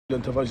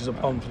Devices a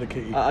pound for the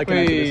kitty. I can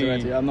enter this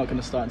already. I'm not going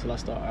to start until I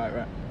start.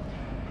 Right.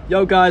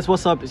 Yo guys,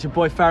 what's up? It's your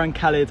boy Farron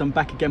Khalid. I'm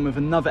back again with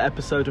another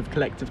episode of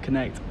Collective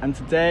Connect, and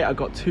today I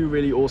got two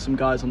really awesome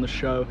guys on the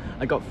show.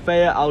 I got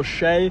Feya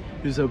Al-Sheh,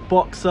 who's a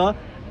boxer,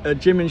 a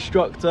gym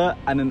instructor,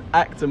 and an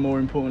actor more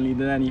importantly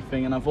than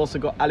anything. And I've also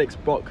got Alex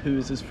Brock, who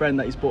is his friend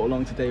that he's brought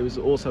along today, who's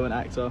also an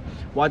actor.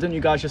 Why don't you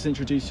guys just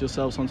introduce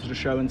yourselves onto the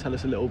show and tell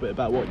us a little bit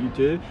about what you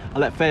do?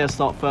 I'll let Feya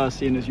start first,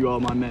 seeing as you are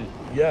my mate.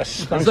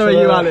 Yes. So are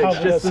you, Alex,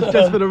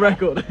 just for the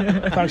record.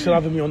 Thanks for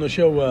having me on the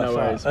show. No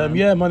worries,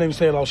 yeah, my name's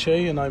Feya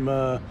Al-Sheh, and I'm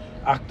an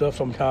actor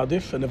from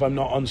Cardiff. And if I'm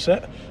not on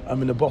set,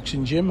 I'm in a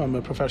boxing gym. I'm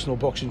a professional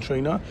boxing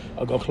trainer.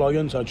 I've got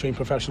clients. I train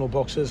professional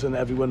boxers and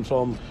everyone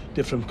from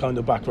different kind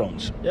of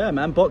backgrounds. Yeah,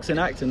 man, boxing,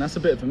 acting, that's a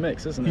bit of a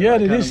mix, isn't it? Yeah,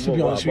 like, it is, to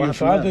be honest with you,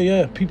 Father.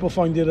 Yeah, people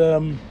find it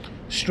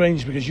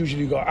strange because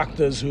usually you've got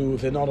actors who,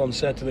 if they're not on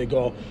set, they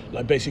go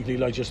like basically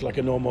like just like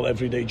a normal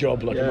everyday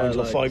job, like a 9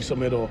 to 5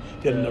 somewhere, or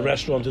they're in a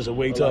restaurant as a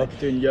waiter, or like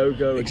doing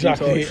yoga.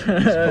 Exactly.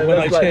 But when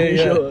I say,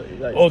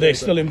 they're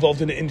still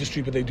involved in the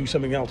industry, but they do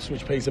something else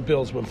which pays the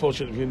bills. But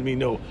unfortunately for me,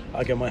 no,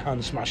 I get my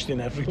hands smashed in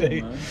every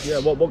day. Man. Yeah,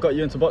 what got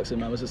you into boxing,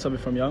 man? Was it something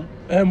from young?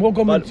 What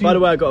got me by the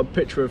way, I got a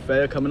picture of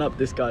Feya coming up.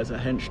 This guy's a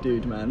hench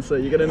dude, man. So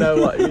you're gonna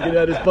know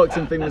this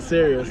boxing thing was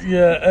serious.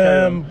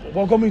 Yeah.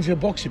 What got me into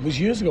boxing was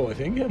years ago, I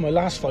think. Yeah, my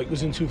last fight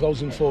was in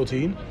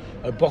 2014.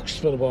 I boxed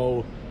for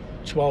about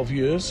 12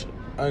 years,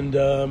 and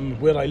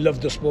where I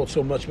loved the sport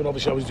so much, but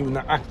obviously I was doing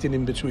the acting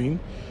in between,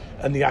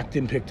 and the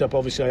acting picked up.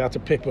 Obviously I had to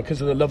pick, because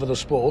of the love of the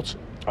sport,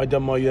 I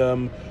done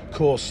my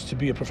course to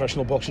be a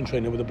professional boxing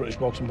trainer with the British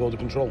Boxing Board of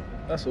Control.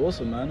 That's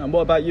awesome, man. And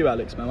what about you,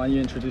 Alex, man? Why don't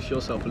you introduce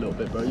yourself a little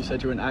bit, bro? You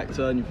said you're an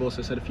actor, and you've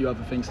also said a few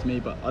other things to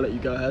me, but I'll let you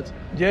go ahead.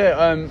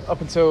 Yeah,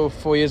 up until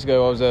 4 years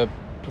ago I was a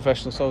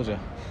professional soldier.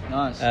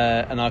 Nice.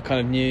 And I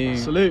kind of knew...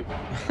 Salute.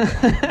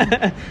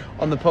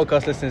 On the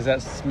podcast listeners,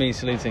 that's me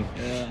saluting.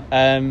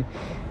 Yeah.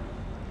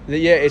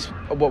 It's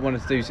what I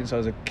wanted to do since I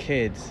was a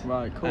kid.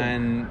 Right, cool.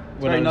 And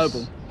it's when very I was,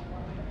 noble.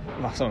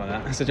 Well, something like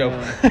that. That's a job.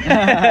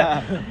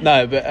 Yeah.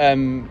 No,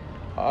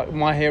 but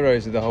my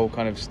heroes are the whole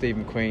kind of Steve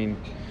McQueen,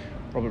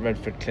 Robert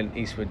Redford, Clint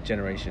Eastwood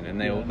generation,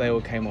 and they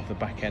all came off the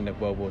back end of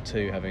World War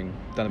II, having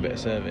done a bit of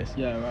service.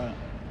 Yeah, right.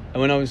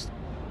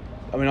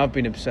 And I've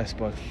been obsessed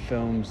by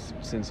films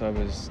since I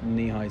was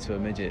knee-high to a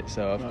midget,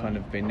 so I've kind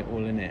of been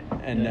all in it.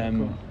 And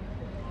cool.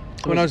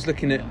 When I was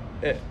looking at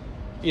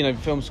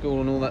film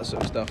school and all that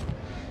sort of stuff,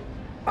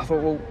 I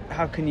thought, well,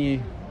 how can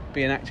you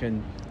be an actor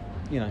and,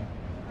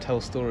 tell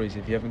stories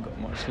if you haven't got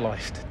much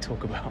life to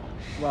talk about?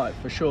 Right,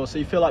 for sure. So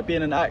you feel like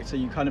being an actor,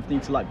 you kind of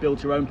need to like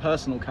build your own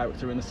personal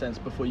character in a sense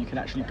before you can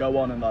actually go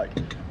on and like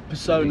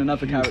persona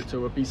another character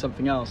or be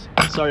something else.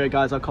 Sorry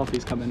guys, our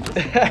coffee's coming.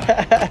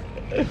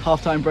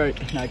 Half-time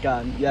break. No,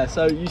 gone. Yeah,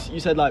 so you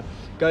said like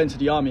going to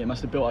the army, it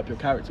must have built up your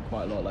character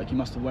quite a lot. Like you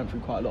must have went through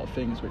quite a lot of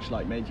things which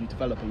like made you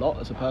develop a lot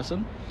as a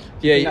person.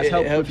 Yeah, that's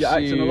helped with your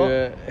acting a lot?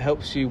 It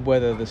helps you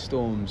weather the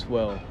storms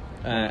well.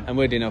 And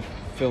weirdly enough,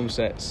 film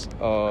sets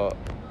are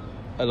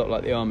a lot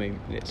like the army.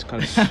 It's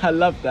kind of I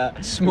love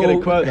that. Small. I'm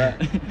gonna quote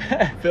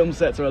that. Film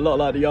sets are a lot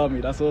like the army.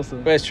 That's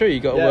awesome. But it's true.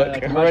 You got to work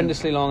imagine.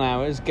 horrendously long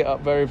hours, get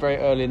up very, very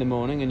early in the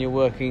morning, and you're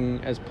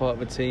working as part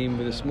of a team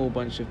with a small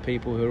bunch of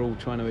people who are all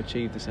trying to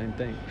achieve the same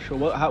thing. Sure.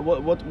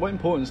 What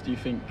importance do you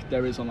think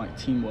there is on like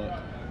teamwork?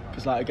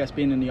 Because like I guess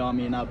being in the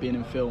army and now being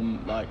in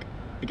film, like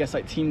I guess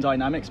like team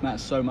dynamics matter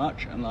so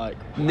much, and like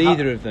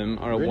neither of them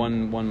are really? a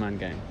one man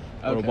game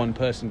or a one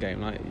person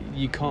game. Like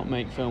you can't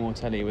make film or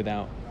telly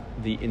without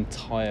the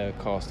entire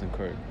cast and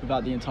crew,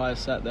 without the entire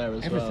set there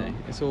as everything.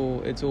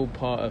 Well. It's all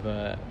part of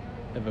a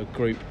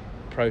group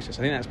process.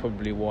 I think that's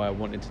probably why I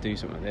wanted to do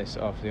something like this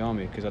after the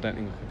army, because I don't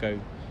think I could go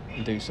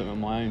and do something on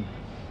my own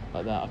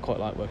like that. I quite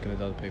like working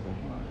with other people.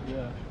 Right,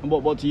 yeah. And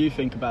what do you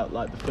think about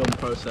like the film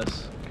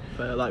process?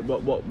 Like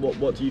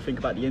what do you think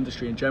about the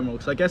industry in general?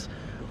 Because I guess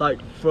like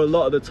for a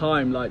lot of the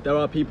time, like there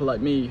are people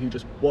like me who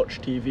just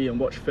watch TV and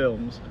watch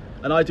films.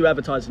 And I do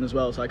advertising as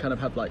well, so I kind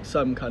of have like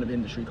some kind of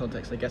industry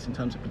context, I guess, in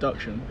terms of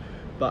production.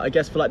 But I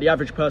guess for like the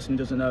average person who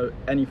doesn't know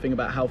anything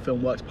about how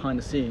film works behind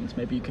the scenes,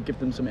 maybe you could give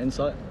them some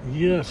insight.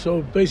 Yeah,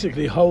 so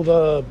basically how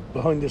the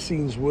behind the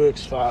scenes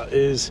works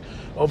is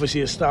obviously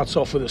it starts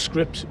off with a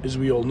script, as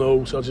we all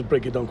know. So I'll just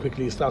break it down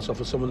quickly. It starts off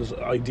with someone's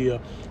idea,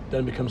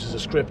 then becomes as a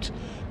script.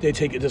 They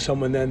take it to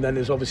someone, then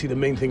there's obviously the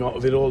main thing out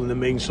of it all, and the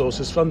main source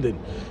is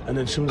funding. And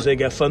then as soon as they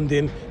get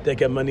funding, they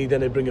get money,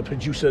 then they bring a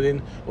producer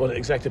in, or an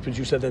executive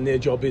producer, then their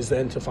job is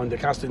then to find a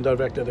casting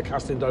director. The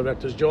casting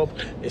director's job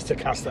is to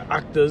cast the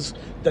actors,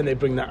 then they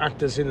bring the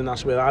actors in, and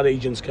that's where our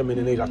agents come in,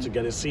 and they have to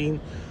get a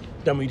scene.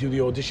 Then we do the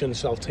audition,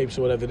 self-tapes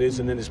or whatever it is,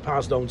 and then it's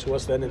passed down to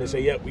us then, and they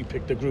say, yeah, we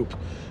picked the group.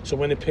 So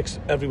when it picks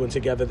everyone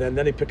together, then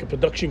they pick a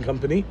production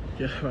company.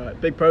 Yeah, right.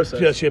 Big process.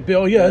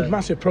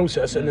 Massive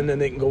process, and then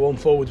they can go on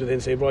forward with it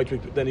and say,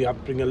 right, then you have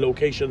to bring a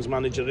locations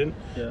manager in.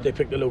 Yeah. They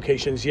pick the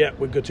locations,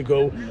 we're good to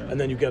go. Yeah. And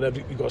then you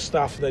got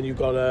staff, then you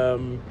got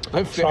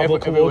travel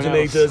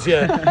coordinators.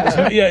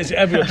 It's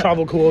every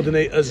travel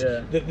coordinators.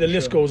 Yeah, the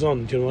list goes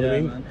on, do you know what I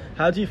mean? Man.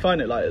 How do you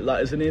find it, like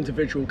as an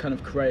individual kind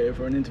of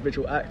creative or an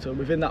individual actor,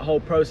 within that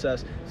whole process?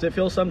 process. Does it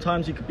feel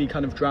sometimes you could be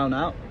kind of drowned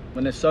out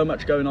when there's so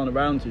much going on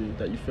around you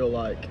that you feel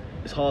like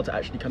it's hard to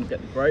actually kind of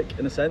get the break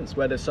in a sense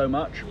where there's so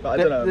much? But I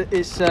don't know.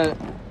 It's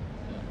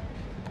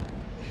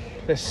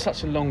there's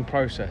such a long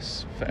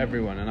process for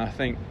everyone, and I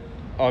think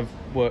I've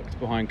worked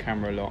behind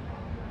camera a lot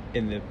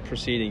in the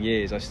preceding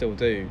years. I still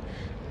do,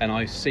 and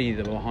I see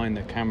the behind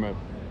the camera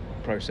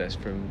process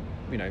from,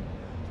 you know,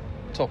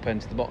 top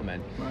end to the bottom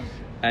end. Right.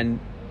 And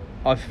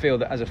I feel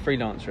that as a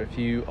freelancer, if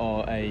you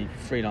are a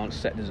freelance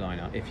set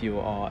designer, if you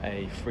are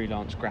a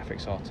freelance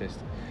graphics artist,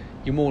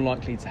 you're more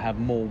likely to have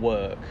more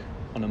work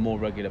on a more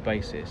regular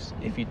basis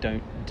if you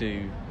don't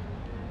do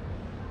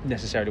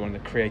necessarily one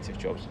of the creative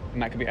jobs.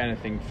 And that could be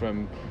anything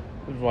from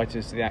the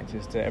writers to the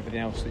actors to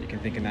everything else that you can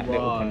think in that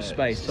little kind of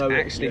space. So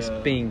actually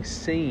being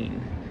seen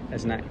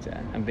as an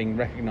actor and being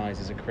recognised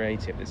as a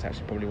creative, that's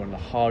actually probably one of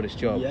the hardest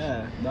jobs.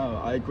 Yeah,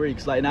 no, I agree.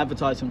 Because like in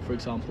advertising, for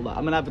example, like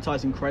I'm an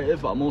advertising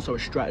creative, but I'm also a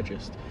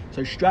strategist.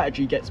 So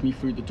strategy gets me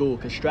through the door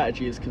because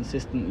strategy is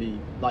consistently,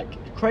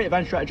 like, creative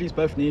and strategy is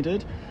both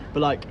needed, but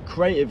like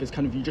creative is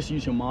kind of, you just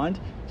use your mind.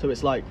 So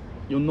it's like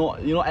you're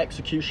not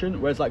execution.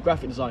 Whereas like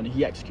graphic designer,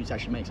 he executes,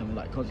 actually makes something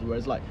like constantly.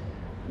 Whereas like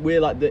we're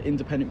like the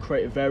independent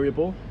creative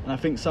variable. And I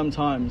think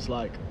sometimes,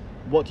 like,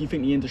 what do you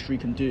think the industry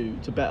can do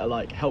to better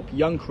like help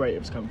young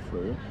creatives come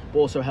through, but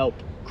also help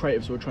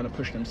creatives who are trying to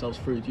push themselves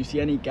through? Do you see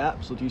any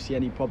gaps, or do you see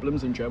any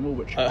problems in general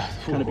which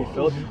kind of be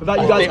filled?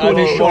 Without you guys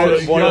calling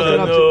shots,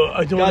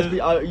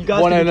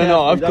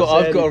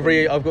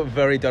 I've got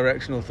very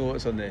directional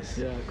thoughts on this.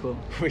 Yeah, cool.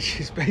 Which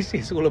is basically,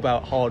 it's all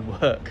about hard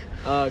work.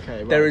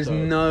 Okay, right,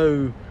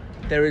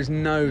 there is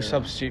no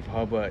substitute for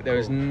hard work. There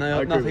is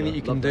nothing that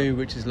you can do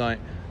which is like,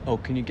 oh,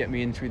 can you get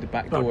me in through the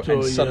back door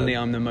and suddenly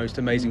I'm the most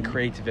amazing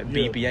creative at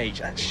BBH?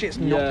 That shit's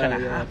not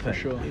going to happen. For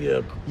sure.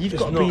 Yeah, you've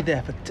got to be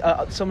there for...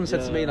 someone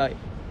said to me, like,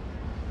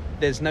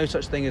 there's no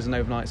such thing as an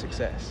overnight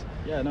success.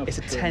 Yeah, no, it's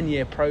a sure.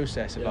 10-year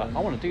process of like, I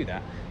want to do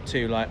that,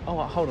 to like,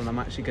 oh, hold on, I'm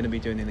actually going to be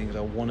doing the things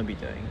I want to be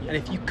doing. And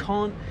if you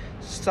can't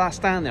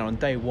stand there on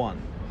day one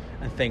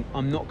and think,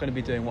 I'm not going to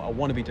be doing what I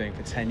want to be doing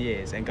for 10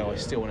 years and go, I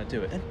still want to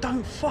do it, then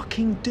don't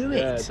fucking do it.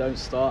 Yeah, don't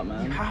start,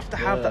 man. You have to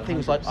have that thing.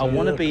 It's like, I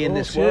want to be in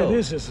this world. Yeah,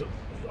 it is.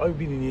 I've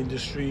been in the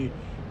industry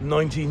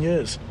 19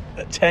 years,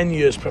 10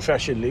 years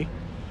professionally,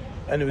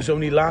 and it was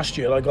only last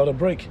year I got a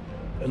break.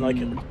 And like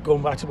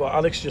going back to what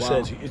Alex just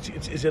said,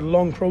 it's a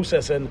long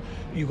process, and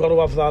you've got to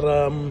have that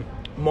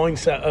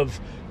mindset of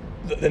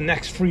the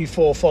next 3,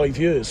 4, 5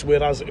 years.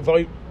 Whereas if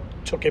I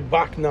took it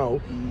back now,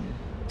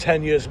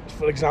 10 years,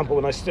 for example,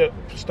 when I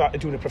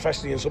started doing it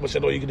professionally and someone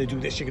said, oh, you're going to do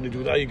this, you're going to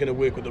do that, you're going to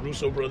work with the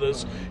Russo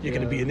brothers, you're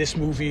going to be in this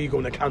movie, you're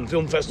going to Cannes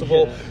Film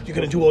Festival, you're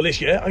going to do all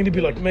this, I'm going to be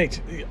like,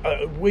 mate,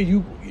 where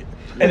you...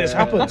 And it's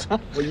happened.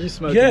 Well, you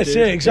smoke. Yes,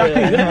 yeah,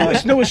 exactly.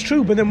 It's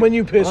true. But then when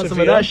you persevere, some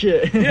of that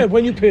shit.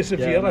 when you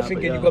persevere, I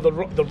think you've got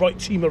the right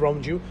team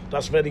around you.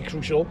 That's very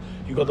crucial.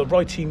 You've got the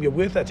right team. Your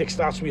work ethic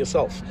starts with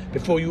yourself.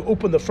 Before you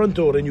open the front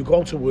door and you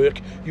go to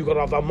work, you've got to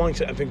have that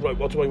mindset and think, right,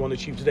 what do I want to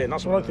achieve today? And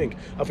that's what I think.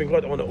 I think,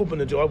 right, I want to open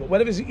the door.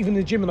 Whatever it is, even in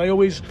the gym, and I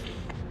always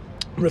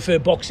refer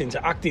boxing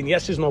to acting.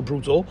 Yes, it's not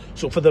brutal.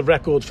 So for the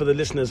record, for the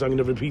listeners, I'm going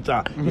to repeat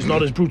that. It's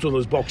not as brutal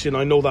as boxing,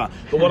 I know that.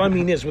 But what I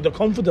mean is with the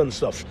confidence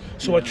stuff.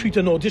 So I treat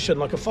an audition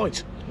like a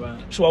fight.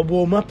 Right. So I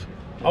warm up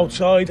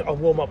outside, I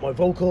warm up my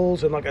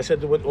vocals, and like I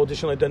said, the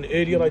audition I'd done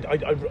earlier,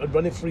 I'd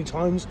run it 3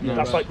 times.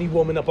 That's like me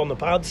warming up on the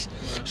pads.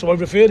 So I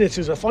referred it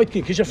as a fight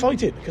game, because you're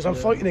fighting, because I'm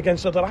fighting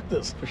against other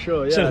actors. For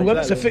sure, yeah. So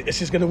whoever's the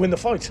fittest is going to win the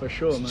fight. For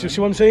sure, man. So you see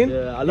what I'm saying?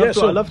 Yeah, I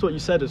loved what you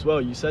said as well.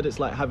 You said it's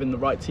like having the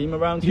right team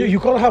around you.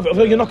 You've got to have it.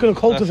 You're not going to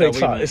cultivate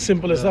that. As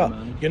simple as that.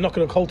 Man. You're not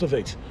going to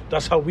cultivate.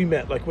 That's how we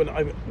met. Like when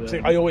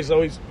I always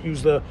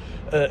use the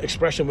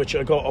expression which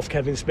I got off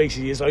Kevin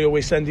Spacey is I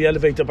always send the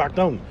elevator back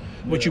down,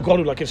 which you've got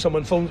to, like if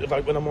someone phones,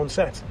 like when I'm on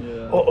set.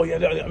 Oh yeah,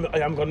 I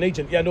haven't got an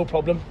agent. Yeah, no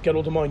problem. Get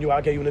hold of mine.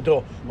 I'll get you in the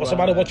door. What's the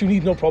matter? What you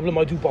need? No problem.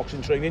 I do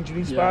boxing training. Do you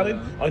need sparring?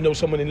 I know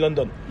someone in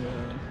London.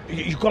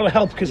 You've got to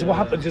help, because what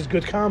happens is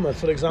good karma.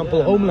 For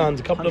example, Homeland,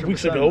 a couple of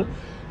weeks ago,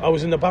 I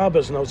was in the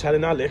barbers and I was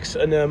telling Alex,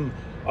 and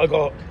I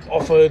got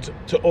offered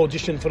to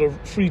audition for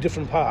 3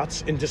 different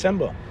parts in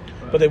December.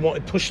 But they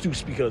wanted Pashto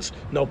speakers.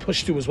 Now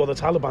Pashto is what the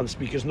Taliban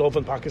speak, because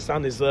northern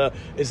Pakistan is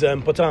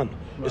Patan.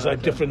 It's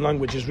like different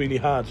language, is really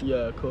hard.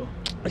 Yeah, cool.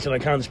 I said I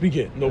can't speak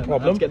it, no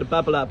problem. Let's get the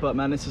Babbel app up,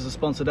 man. This is a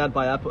sponsored ad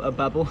by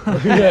Babbel.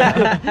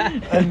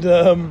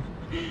 And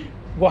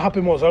what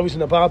happened was I was in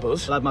the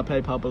barbers. I'll have my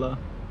PayPal below.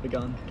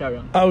 Begun. Carry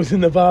on. I was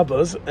in the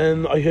barbers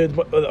and I heard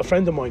a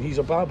friend of mine, he's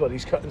a barber,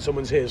 he's cutting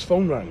someone's hair, his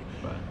phone rang.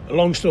 Right.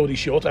 Long story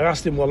short, I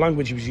asked him what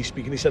language was he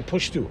speaking. He said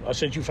Pashto. I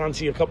said, you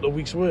fancy a couple of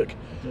weeks work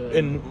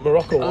in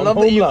Morocco? I love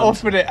that you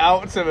offered it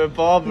out to a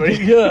barber.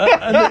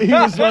 And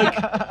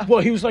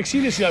he was like,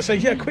 seriously? I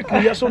said, yeah, quickly,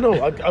 yes or no.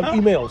 I'll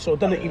email. So I've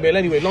done an email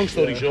anyway. Long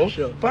story short,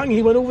 bang,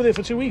 he went over there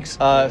for 2 weeks.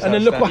 And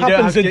then look what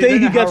happens the day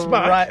he gets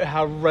back.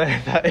 How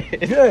rare that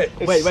is. Yeah,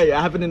 wait, it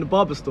happened in the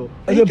barber store.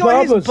 He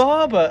got his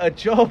barber a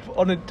job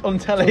on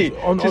telly.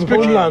 On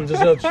Homeland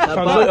as a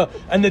translator.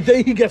 And the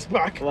day he gets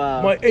back,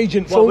 my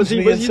agent phones me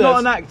and says... Was he not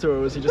an actor, or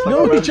was he just like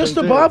no, he's just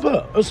a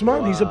barber.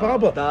 Osman, he's a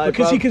barber.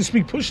 Because he can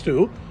speak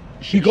Pashto.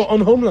 he got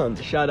on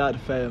Homeland. Shout out to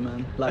Faye,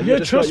 man. Like, Yeah, you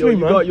just trust got your,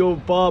 me, man. You got your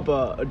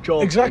barber a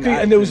job. Exactly, in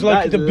and it was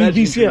acting. like That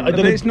the is BBC. legendary. I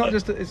don't know. It's not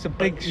just. It's a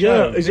big Yeah,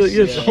 show. it's This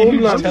is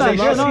Homeland. Homeland,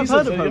 It's yeah, last no, I've season,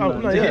 heard of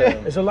Homeland,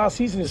 yeah. It's the last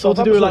season. It's all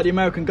to do with like the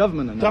American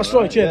government and That's that,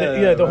 right,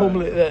 yeah, the right.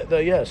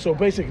 Homeland, yeah. So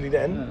basically,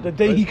 then the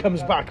day he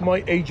comes back,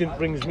 my agent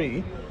rings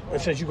me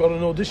and says you got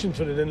an audition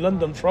for it in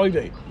London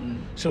Friday.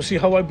 So see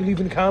how I believe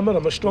in karma.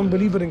 I'm a strong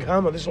believer in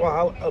karma. This is why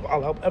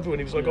I'll help everyone.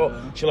 He was like,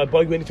 "Oh, shall I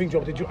buy you anything? Do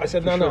you want to do?" I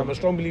said, "No, I'm a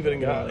strong believer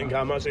in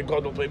karma." I said,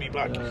 "God will pay me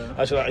back."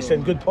 I said, "I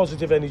send good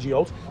positive energy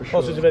out.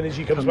 Positive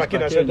energy comes back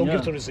in." I said, "Don't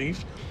give to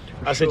receive."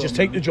 I said, just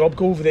take the job,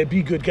 go over there,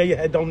 be good, get your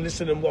head down,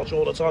 listen and watch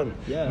all the time.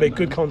 Make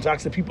good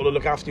contacts, the people that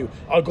look after you.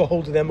 I'll go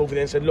hold of them over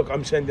there and said, look,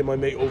 I'm sending my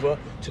mate over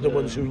to the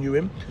ones who knew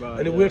him.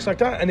 And it works like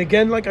that. And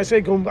again, like I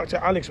said, going back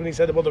to Alex when he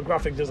said about the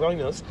graphic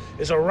designers,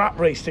 it's a rat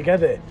race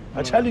together.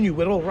 I'm telling you,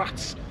 we're all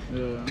rats.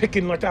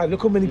 Picking like that.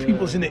 Look how many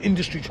people's in the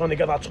industry trying to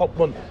get that top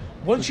one.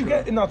 Once you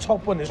get in that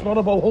top one, it's not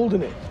about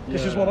holding it.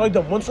 This is what I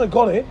done. Once I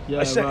got it,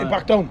 I set it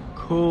back down.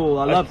 Cool,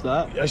 I love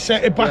that. I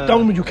set it back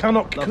down when you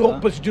cannot kill,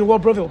 but do you know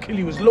what, brother? It'll kill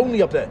you. It's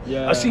lonely up there.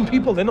 I've seen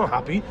people, they're not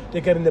happy.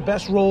 They're getting the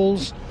best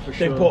roles.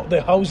 They've bought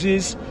their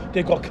houses.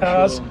 They've got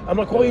cars. I'm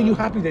like, why are you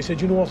happy? They said,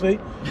 you know what, Faye?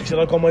 He said,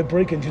 I got my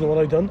break, and do you know what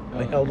I done?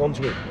 I held on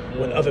to it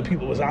when other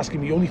people was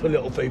asking me only for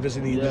little favours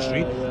in the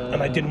industry,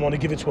 and I didn't want to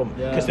give it to them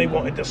because they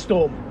wanted the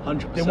storm.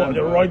 100%, they wanted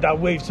to ride that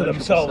wave to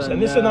themselves. And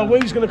listen, that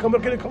wave's going to come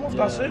off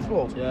that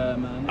surfboard. Yeah,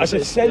 man. I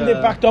said, send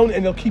it back down,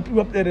 and they'll keep you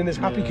up there and it's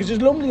happy because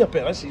it's lonely up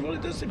there. I see what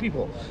it does to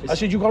people. I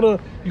said, you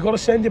gotta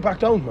send it back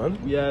down, man.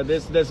 Yeah,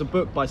 there's a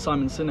book by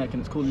Simon Sinek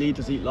and it's called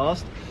Leaders Eat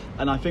Last,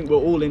 and I think we're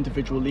all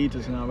individual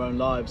leaders in our own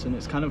lives, and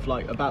it's kind of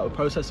like about a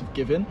process of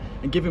giving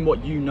and giving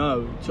what you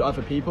know to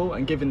other people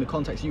and giving the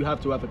context you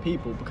have to other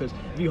people, because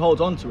if you hold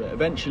on to it,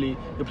 eventually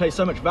you'll place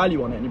so much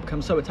value on it and you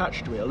become so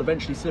attached to it, it'll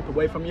eventually slip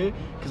away from you,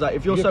 because like,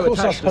 if you're so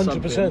attached to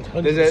something,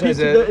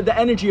 100%. the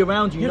energy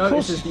around you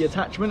notices the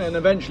attachment, and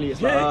eventually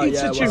it's like,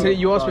 So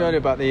you asked me earlier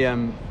about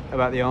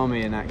the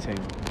army and acting,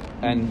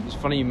 and it's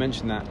funny you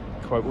mentioned that.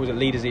 What was it?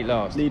 Leaders Eat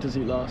Last. Leaders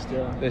Eat Last.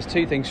 Yeah. There's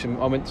two things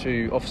I went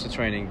through officer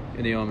training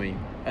in the army,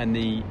 and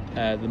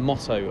the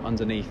motto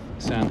underneath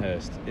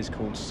Sandhurst is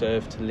called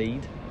 "Serve to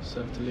Lead."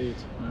 Serve to lead.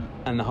 Right.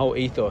 And the whole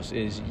ethos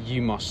is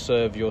you must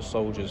serve your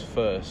soldiers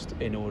first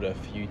in order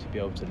for you to be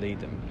able to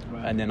lead them.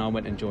 Right. And then I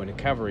went and joined a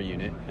cavalry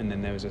unit, and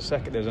then there was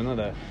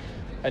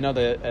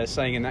another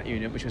saying in that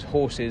unit, which was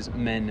horses,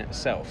 men,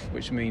 self,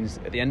 which means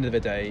at the end of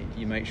the day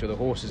you make sure the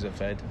horses are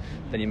fed,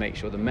 then you make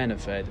sure the men are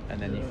fed, and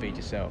then you feed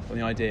yourself. And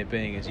the idea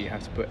being is you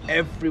have to put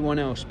everyone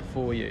else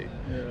before you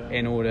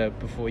in order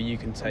before you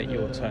can take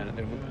your turn at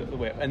the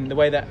way. And the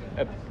way that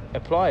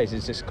applies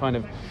is just kind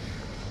of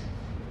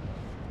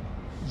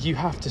you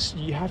have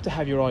to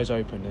have your eyes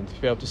open and to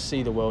be able to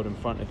see the world in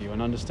front of you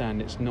and understand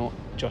it's not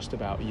just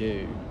about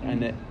you,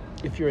 and that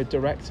if you're a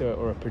director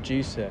or a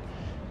producer,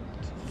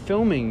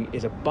 filming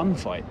is a bun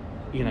fight.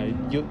 You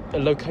know, a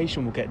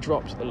location will get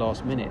dropped at the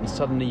last minute, and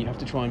suddenly you have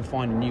to try and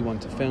find a new one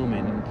to film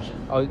in.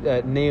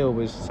 And Neil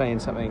was saying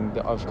something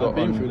that I've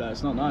been through that.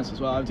 It's not nice as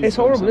well. It's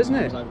horrible, isn't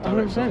it?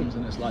 100%.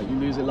 And it's like you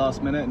lose it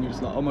last minute, and you're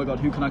just like, oh my god,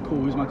 who can I call?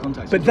 Who's my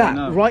contact? But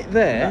that right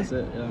there, that's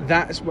it. Yeah.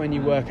 That's when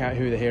you work out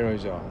who the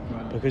heroes are,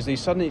 because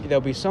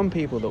there'll be some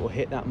people that will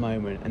hit that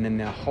moment, and then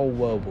their whole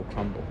world will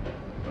crumble.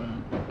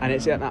 And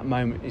it's at that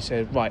moment you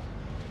say, right,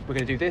 we're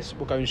going to do this,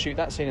 we'll go and shoot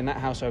that scene in that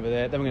house over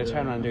there, then we're going to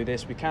turn around and do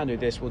this, we can do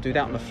this, we'll do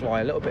that on the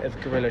fly, a little bit of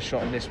guerrilla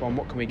shot in this one,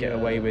 what can we get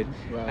away with?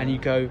 And you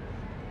go,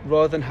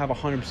 rather than have a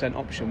 100%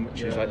 option,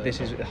 which is like,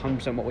 this is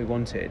 100% what we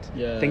wanted,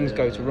 things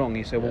go to wrong,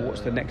 you say, well,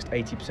 what's the next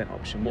 80%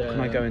 option? What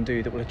can I go and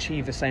do that will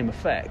achieve the same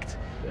effect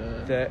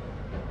that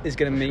is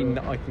going to mean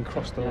that I can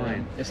cross the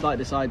line? It's like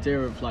this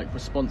idea of like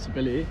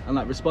responsibility, and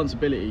like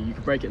responsibility, you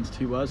can break it into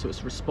two words. So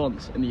it's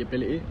response and the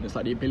ability, and it's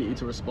like the ability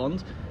to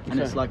respond. And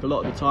it's like a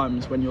lot of the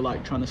times when you're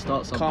like trying to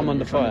start something, calm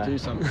under fire, trying to do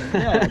something.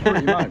 Yeah,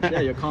 pretty much. Yeah,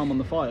 you're calm on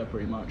the fire,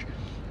 pretty much.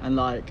 And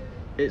like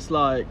it's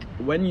like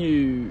when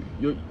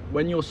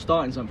you're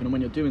starting something and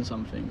when you're doing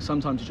something,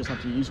 sometimes you just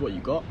have to use what you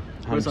got.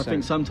 Whereas 100%. I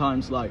think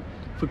sometimes, like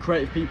for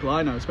creative people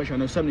I know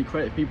so many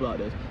creative people out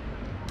there,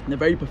 they're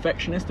very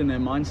perfectionist in their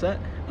mindset,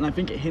 and I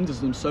think it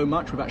hinders them so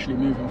much with actually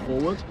moving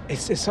forward.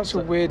 It's such a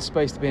weird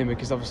space to be in,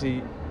 because obviously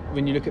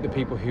when you look at the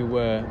people who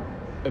were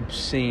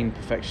obscene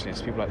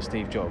perfectionists, people like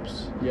Steve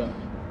Jobs,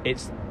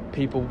 it's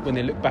people, when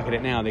they look back at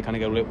it now, they kind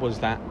of go, well, it was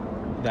that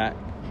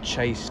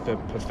chase for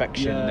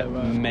perfection that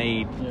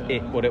made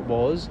it what it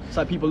was. It's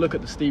like people look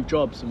at the Steve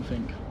Jobs and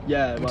think,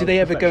 did they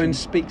ever go and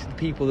speak to the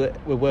people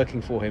that were working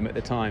for him at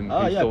the time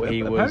who thought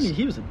he was... Apparently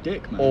he was a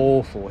dick, man.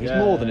 Awful. He's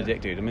more than a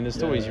dick, dude. I mean, the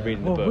stories you read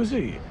in the book. What was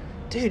he?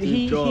 Dude,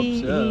 Steve Jobs,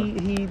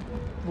 he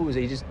what was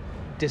he? Just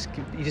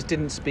he just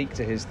didn't speak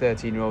to his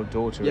 13-year-old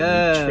daughter.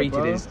 Yeah, and he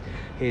treated bro.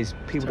 his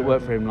people that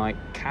work for him like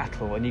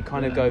cattle, and you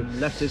kind of go,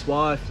 left his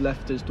wife,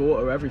 left his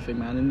daughter, everything,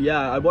 man. And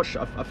yeah, I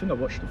think I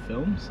watched the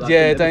films. So I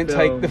yeah, think don't the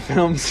take film- the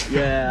films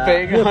Yeah.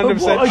 being Yeah, but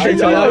 100% what, I didn't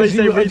true. realise I he,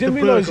 read I the didn't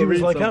book realise or he was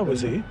read like that,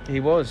 was something. he? He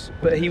was,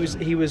 but he was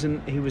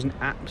an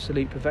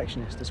absolute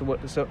perfectionist. That's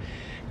what. So,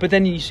 but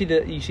then you see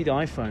the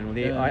iPhone or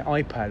the Yeah.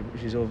 iPad,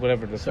 which is or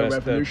whatever the So first.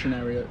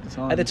 revolutionary at the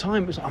time. At the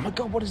time, it was like, oh my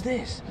god, what is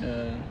this?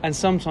 Yeah. And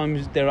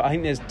sometimes I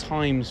think there's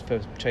times for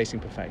chasing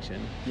perfection,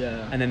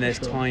 Yeah. and then there's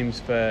for sure. times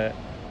for,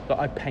 like,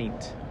 I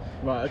paint,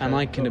 Right. Okay, and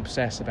I can cool.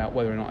 obsess about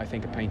whether or not I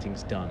think a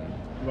painting's done,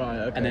 Right.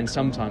 Okay. and then cool.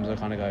 sometimes I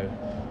kind of go,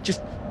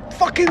 just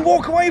fucking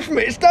walk away from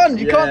it. It's done.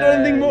 You can't do Yeah,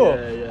 anything more.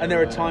 yeah, and there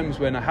are right. times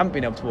when I haven't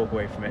been able to walk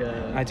away from it. Yeah.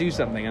 And I do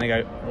something, and I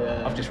go,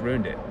 Yeah. I've just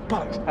ruined it.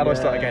 But how do I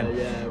start again?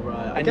 Yeah. Right.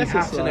 I And you guess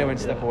have it's to know like- when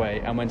to step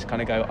away and when to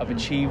kind of go, I've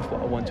achieved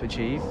what I want to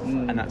achieve,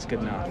 and that's good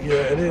enough. Yeah,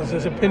 it is.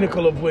 There's a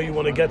pinnacle of where you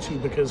want to get to,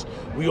 because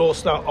we all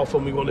start off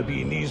and we want to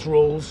be in these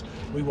roles,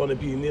 we want to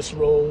be in this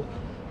role,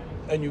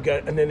 and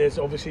then there's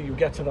obviously you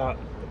get to that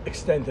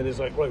extent, and it's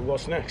like, right,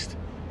 what's next?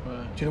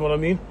 Right. Do you know what I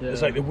mean? Yeah.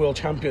 It's like the world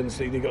champions.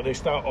 They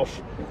start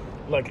off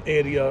like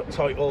area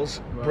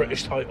titles, Right.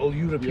 British title,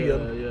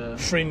 European, Yeah.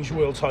 fringe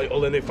world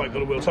title, and they fight for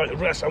the world title.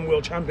 Rest, I'm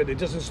world champion. It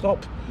doesn't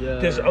stop. Yeah.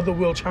 There's other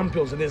world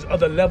champions, and there's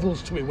other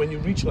levels to it when you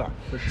reach that.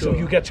 For So sure.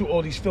 you get to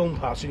all these film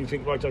parts, and you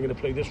think, right, I'm going to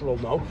play this role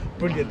now.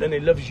 Brilliant. Then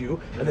it loves you,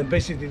 and then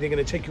basically they're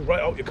going to take you right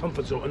out your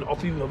comfort zone and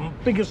offer you the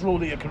biggest role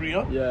of your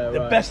career, Yeah,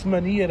 the right. best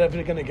money you're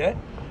ever going to get.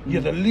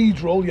 You're the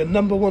lead role. You're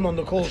number one on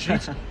the call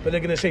sheet, but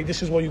they're going to say,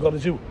 this is what you got to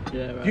do.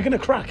 Yeah, right. You're going to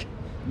crack.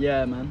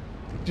 Yeah, man.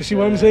 Do you see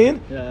what I'm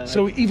saying? Yeah.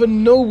 So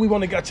even though we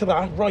want to get to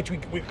that, right,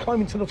 we're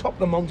climbing to the top of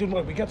the mountain,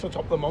 right, we get to the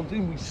top of the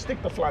mountain, we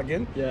stick the flag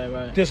in. Yeah,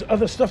 right. There's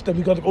other stuff that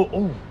we got to go,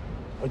 oh,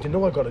 I didn't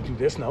know I got to do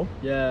this now.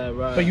 Yeah,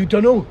 right. But you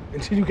don't know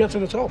until you get to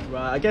the top.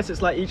 Right. I guess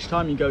it's like each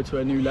time you go to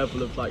a new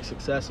level of like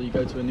success, or you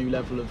go to a new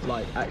level of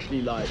like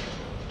actually like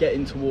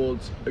getting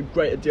towards a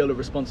greater deal of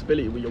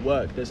responsibility with your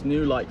work. There's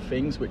new like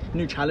things,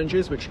 new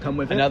challenges which come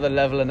with it. Another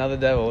level, another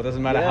devil.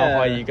 Doesn't matter how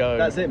high you go.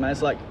 That's it, man.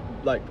 It's like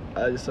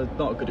it's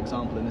not a good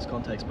example in this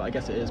context, but I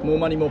guess it is. More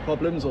money, more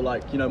problems, or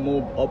like, you know,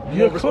 more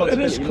Yeah,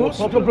 responsibility, it is, more course,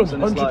 problems.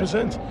 And it's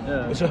 100%.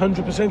 yeah. It's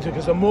 100%,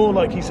 because the more,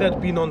 like he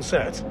said, being on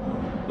set,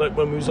 like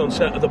when we was on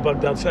set of the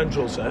Baghdad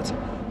Central set,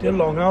 they're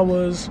long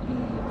hours,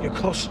 your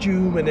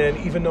costume, and then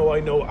even though I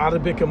know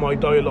Arabic and my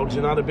dialogue's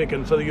in Arabic,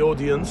 and for the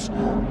audience,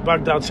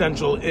 Baghdad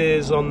Central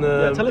is on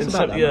the... Yeah, tell us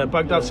about that, Yeah, man.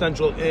 Baghdad Yeah.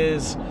 Central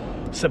is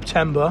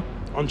September.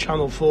 On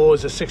Channel 4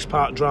 is a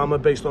 6-part drama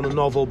based on a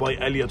novel by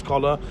Elliot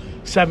Collar.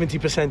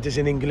 70% is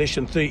in English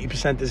and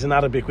 30% is in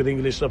Arabic with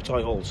English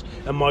subtitles.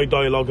 And my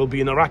dialogue will be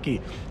in Iraqi.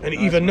 And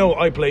even though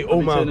I play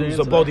Omar, tuning who's into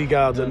the that.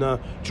 bodyguard Yeah. and a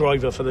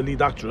driver for the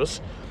lead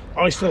actress,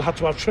 I still had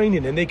to have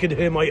training, and they could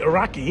hear my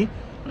Iraqi,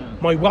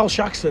 my Welsh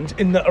accent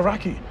in the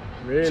Iraqi.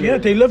 Really? So yeah,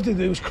 they loved it.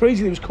 It was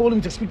crazy. They was calling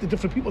me to speak to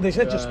different people. They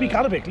said, just Right. speak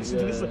Arabic. Listen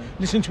to Yeah. this.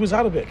 Listen to his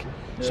Arabic.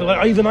 So Yeah.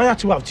 like, I had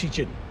to have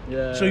teaching.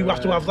 Yeah, So you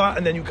have to right. have that,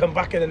 and then you come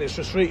back, and then it's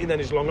frustrating. Then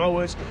it's long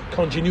hours,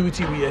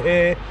 continuity with your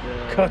hair,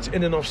 cut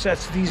in and off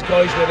sets. These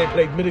guys where they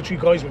played military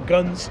guys with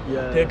guns,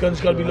 Yeah, their guns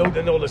for got to be sure. loaded,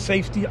 and all the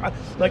safety.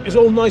 Like it's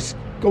all nice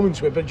going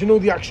to it, but you know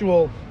the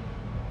actual.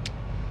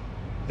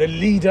 The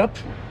lead up,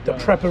 the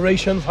Right.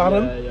 preparation for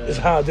them Yeah, yeah. is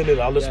hard, isn't it?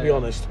 Al? Let's Yeah, be yeah.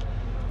 honest.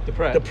 the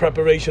prep. The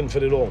preparation for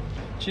it all.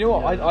 Do you know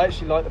what? Yeah. I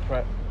actually like the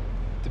prep,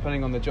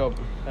 depending on the job,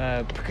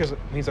 because it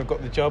means I've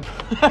got the job.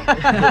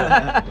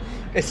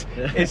 It's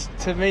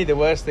to me the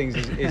worst things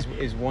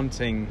is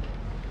wanting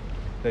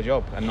the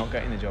job and not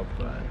getting the job,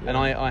 Right, and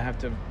yeah. I have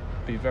to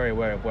be very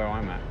aware of where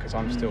I'm at, because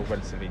I'm still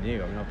relatively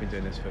new. I mean, I've been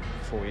doing this for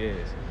 4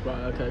 years. Right,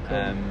 okay, cool.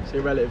 Um, So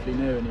you're relatively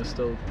new and you're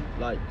still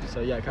like,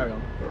 so yeah, carry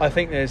on. I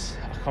think I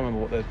can't remember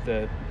what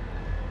the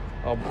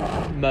I'll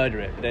murder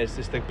it, but there's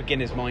just the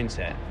beginner's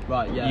mindset.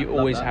 Right, yeah. You love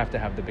always that. have to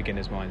have the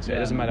beginner's mindset. Yeah. It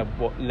doesn't matter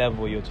what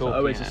level you're So talking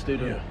always a at.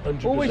 student.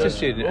 100%. Always a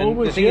student. And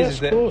Always, the thing yes, is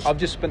of that course. I've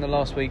just spent the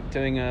last week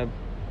doing an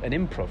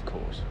improv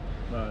course.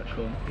 Right,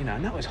 cool. You know,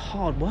 and that was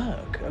hard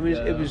work. I mean,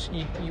 Yeah. it was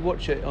you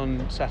watch it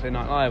on Saturday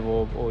Night Live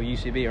or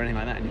UCB or anything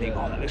like that, and you think,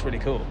 Yeah. oh, that looks really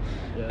cool.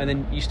 Yeah. And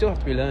then you still have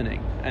to be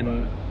learning.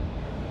 And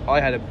I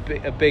had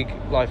a big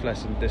life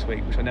lesson this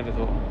week, which I never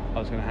thought I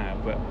was going to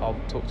have, but I'll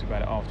talk to you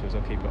about it afterwards.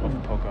 I'll keep it off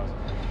the podcast.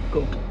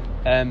 Cool.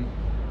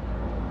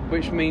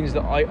 Which means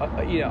that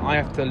I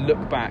have to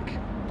look back.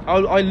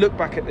 I look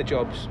back at the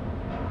jobs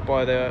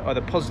by the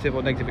either positive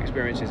or negative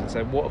experiences and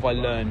say, what have I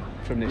learned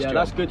from this Yeah, job?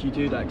 that's good you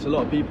do that, because a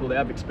lot of people, they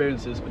have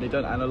experiences but they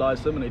don't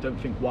analyse them and they don't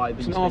think why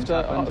these And things after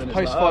happened. And it's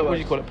post-fight, like, oh, what do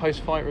you call it?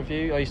 Post-fight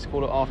review. I used to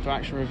call it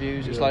after-action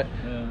reviews. It's Yeah, like,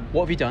 yeah.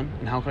 what have you done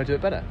and how can I do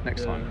it better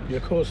next Yeah. time? Yeah,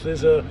 of course.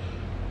 There's a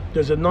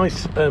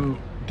nice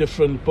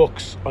different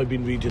books I've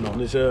been reading on.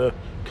 There's a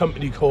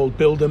company called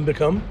Build and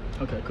Become.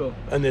 Okay, cool.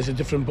 And there's a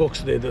different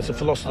books there. There's a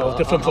philosopher,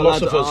 different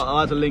philosophers.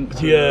 I'll add a link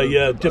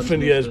to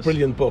different. Yeah, it's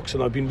brilliant books,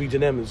 and I've been reading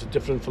them. There's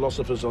different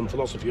philosophers on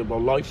philosophy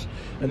about life,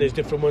 and there's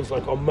different ones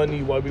like on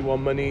money, why we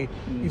want money,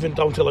 even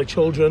down to like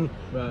children,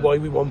 why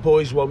we want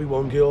boys, why we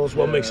want girls,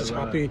 what makes us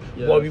happy,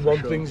 why we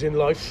want things in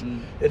life.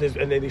 It is,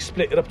 and then they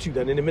split it up to you.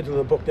 Then in the middle of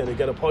the book, then they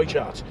get a pie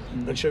chart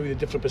and show you the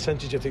different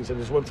percentage of things. And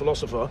there's one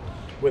philosopher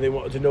where they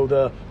wanted to know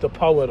the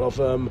power of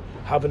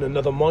having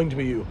another mind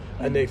with you,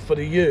 and they for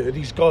the year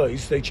these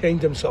guys they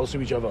chained themselves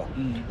to each other.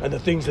 And the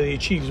things that they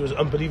achieved was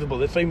unbelievable.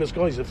 They're famous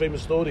guys. A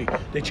famous story.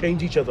 They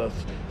changed each other.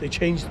 They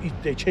chained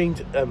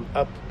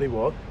up. They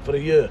were for a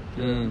year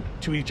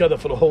to each other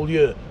for the whole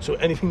year. So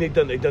anything they've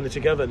done it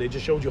together. And they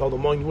just showed you how the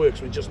mind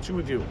works with just two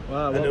of you.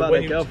 Wow. What about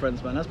their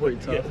girlfriends, man? That's pretty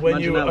tough. Yeah, when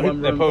you,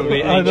 they're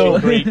probably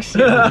ancient Greeks.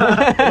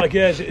 Like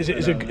it's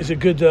a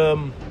good.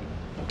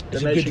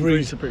 It's a good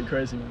read. Are pretty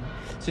crazy, man.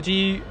 So do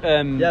you?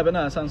 Yeah, but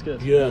no, it sounds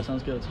good. Yeah, it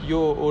sounds good.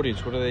 Your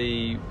audience, what are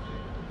they?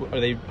 Are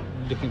they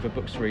looking for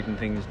books to read and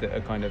things that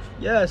are kind of...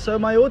 Yeah, so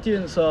my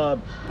audience are...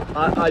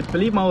 I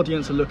believe my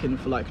audience are looking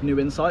for like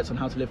new insights on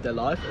how to live their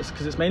life. It's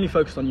because it's mainly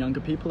focused on younger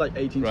people, like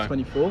 18 to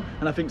 24.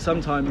 And I think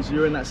sometimes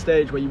you're in that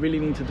stage where you really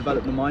need to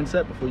develop the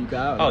mindset before you go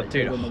out. And,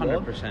 dude,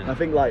 100%. I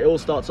think like it all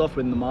starts off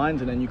with the mind,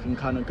 and then you can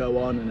kind of go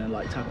on and then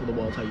like tackle the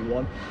world how you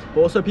want.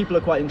 But also people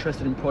are quite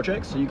interested in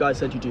projects. So you guys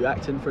said you do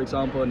acting, for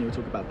example, and you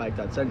talk about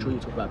Baghdad Central, you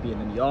talk about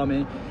being in the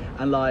army.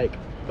 And like...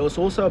 It's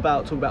also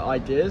about talking about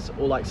ideas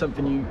or like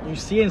something you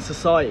see in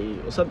society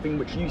or something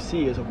which you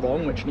see as a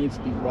wrong which needs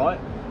to be right,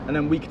 and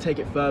then we could take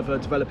it further,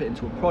 develop it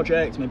into a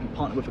project, maybe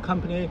partner with a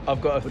company.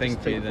 I've got a thing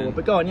for you then.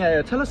 But go on,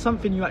 yeah, tell us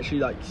something you actually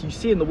like you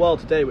see in the world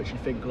today which you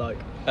think like.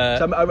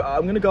 So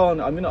I'm going to go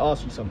on. I'm going to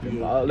ask you something,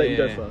 but I'll let you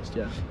go first.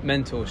 Yeah.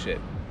 Mentorship.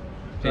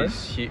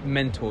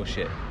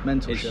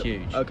 Mentorship is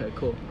huge. Okay,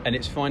 cool. And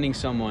it's finding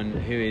someone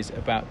who is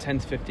about 10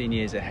 to 15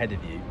 years ahead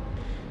of you,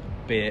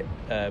 be it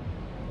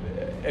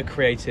a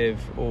creative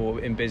or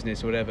in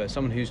business or whatever,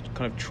 someone who's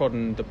kind of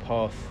trodden the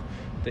path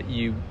that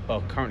you are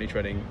currently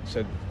treading,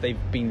 so they've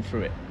been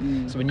through it.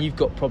 So when you've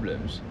got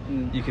problems,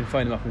 you can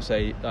phone them up and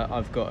say,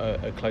 I've got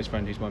a close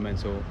friend who's my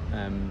mentor,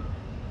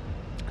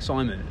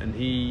 Simon, and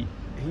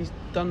he's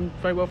done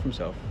very well for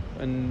himself,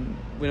 and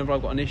whenever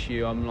I've got an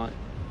issue, I'm like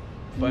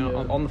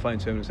on the phone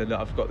to him and said, look,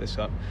 I've got this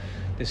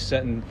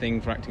certain thing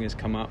for acting has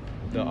come up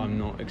that I'm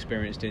not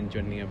experienced in, do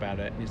anything about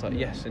it? And he's like,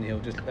 yes, and he'll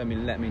just let me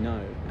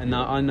know. And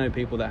now I know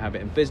people that have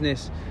it in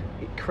business,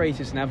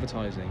 creatives and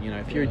advertising. You know,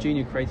 if you're a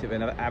junior creative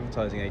in an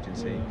advertising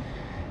agency,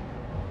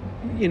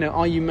 you know,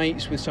 are you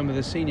mates with some of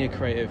the senior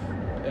creative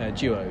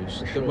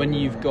duos that when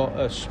you've got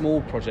a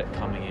small project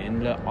coming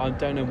in, look, I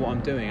don't know what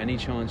I'm doing, any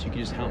chance you could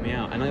just help me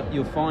out? And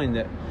you'll find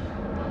that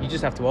you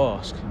just have to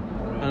ask.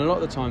 And a lot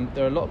of the time,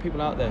 there are a lot of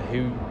people out there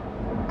who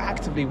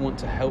actively want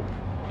to help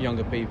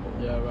younger people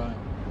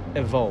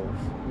evolve.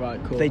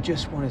 Right, cool. They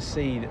just want to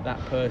see that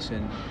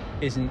person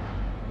isn't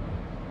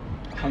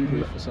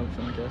hungry for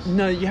something, I guess.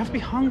 No, you have to be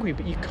hungry,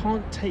 but you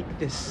can't take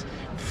this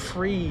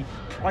free,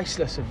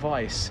 priceless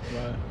advice.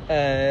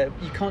 Right.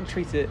 You can't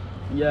treat it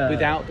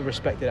without the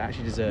respect that it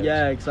actually deserves.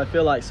 Yeah, because I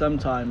feel like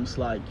sometimes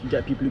like you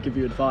get people who give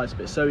you advice,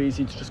 but it's so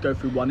easy to just go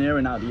through one ear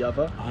and out the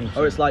other. 100%.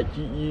 Or it's like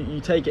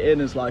you take it in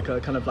as like a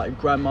kind of like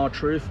grandma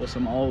truth or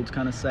some old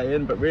kind of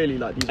saying, but really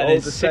like these older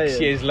sayings.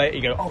 6 years later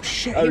you go, oh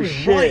shit, he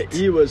was right.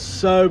 He was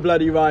so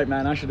bloody right,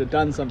 man. I should have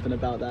done something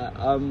about that.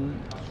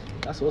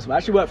 That's awesome. I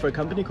actually work for a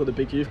company called the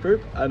Big Youth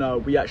Group,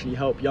 and we actually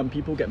help young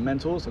people get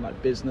mentors in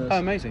like business,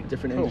 amazing,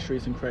 different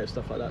industries and creative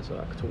stuff like that. So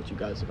I could talk to you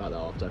guys about that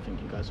after. I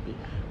think you guys would be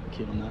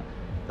keen on that.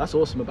 That's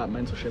awesome about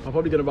mentorship. I'm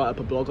probably going to write up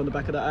a blog on the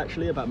back of that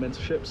actually about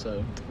mentorship,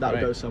 so that'll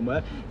go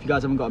somewhere. If you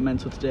guys haven't got a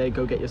mentor today,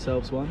 go get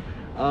yourselves one.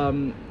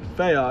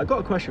 Faya, I got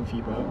a question for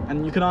you, bro,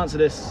 and you can answer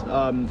this.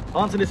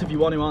 Answer this if you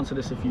want to. Answer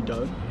this if you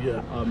don't.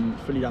 Yeah.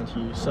 Fully down to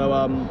you. So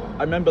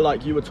I remember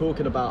like you were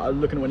talking about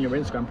looking at one of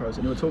your Instagram posts,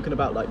 and you were talking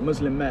about like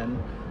Muslim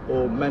men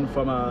or men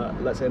from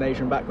let's say an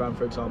Asian background,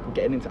 for example,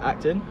 getting into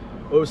acting.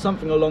 Or it was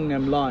something along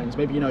them lines.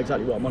 Maybe you know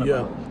exactly what I'm on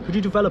about. Could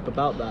you develop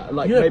about that?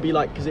 Like maybe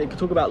like because it could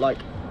talk about like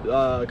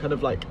kind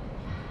of like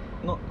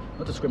not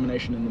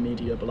discrimination in the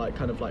media, but like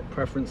kind of like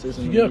preferences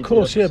in the media. Of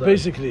course, so,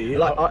 basically.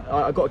 Like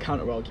I got a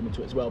counter argument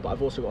to it as well, but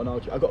I've also got an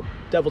argument. I got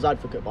devil's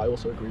advocate, but I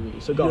also agree with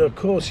you. So go on. Of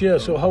course,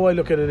 So how I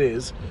look at it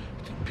is,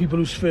 people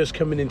who's first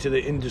coming into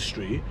the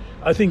industry,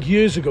 I think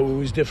years ago it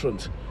was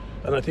different.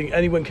 And I think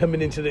anyone coming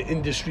into the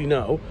industry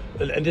now,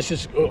 and this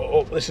is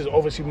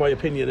obviously my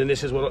opinion, and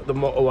this is what the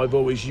motto I've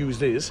always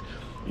used is,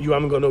 you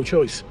haven't got no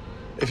choice.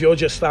 If you're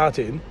just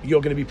starting,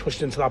 you're going to be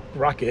pushed into that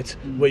bracket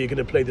where you're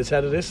going to play the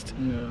terrorist,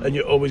 and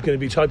you're always going to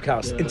be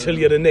typecast until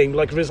you're a name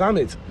like Riz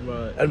Ahmed.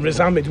 Right. And Riz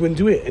Ahmed wouldn't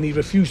do it, and he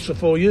refused for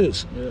 4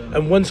 years.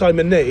 And once I'm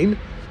a name,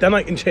 then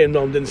I can turn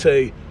around and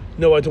say,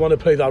 no, I don't want to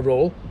play that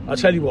role. I'll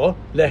tell you what,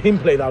 let him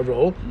play that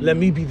role. Let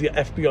me be the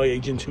FBI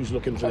agent who's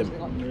looking for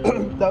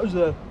him. That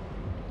was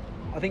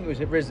I think it was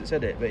Riz that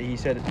said it, but he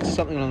said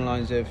something along the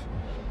lines of,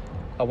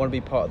 I want to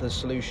be part of the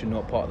solution,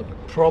 not part of the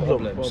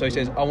problem. So he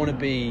says, I want to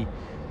be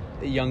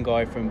a young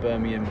guy from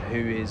Birmingham who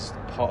is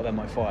part of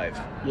MI5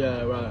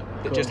 Yeah, right.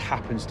 that Cool. just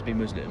happens to be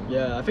Muslim.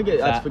 Yeah, I think it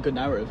adds for good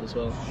narrative as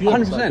well. Yeah.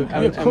 100%.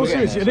 Yeah, of course it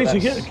is. It is.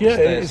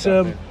 It's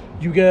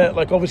you get,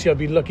 like, obviously I've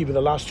been lucky with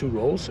the last 2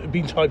 roles. I've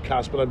been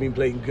typecast, but I've been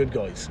playing good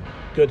guys,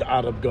 good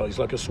Arab guys,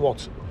 like a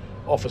SWAT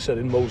officer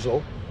in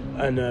Mosul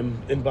and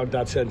in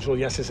Baghdad Central.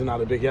 Yes, it's in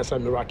Arabic. Yes,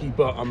 I'm Iraqi,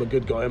 but I'm a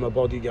good guy. I'm a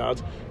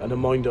bodyguard and a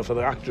minder for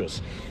the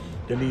actress,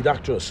 the lead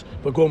actress.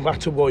 But going back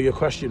to what your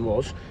question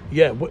was,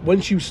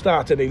 once you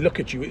start and they look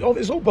at you,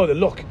 it's all about the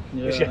look.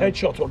 It's your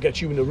headshot what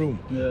gets you in the room.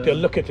 They'll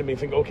look at me and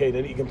think, okay,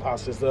 then he can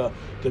pass as the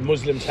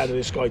Muslim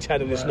terrorist guy,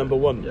 terrorist number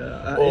 1.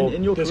 Yeah. Or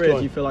In your this career, guy.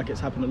 do you feel like it's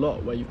happened a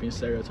lot where you've been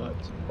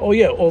stereotyped? Oh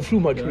yeah, all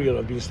through my career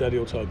I've been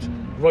stereotyped,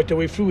 right the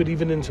way through it,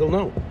 even until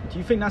now. Do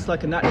you think that's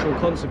like a natural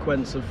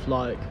consequence of,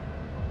 like,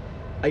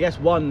 I guess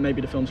one,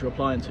 maybe the films you're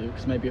applying to,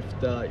 because maybe if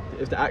they're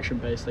action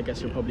based, I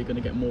guess you're probably going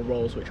to get more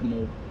roles which are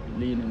more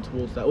leaning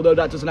towards that. Although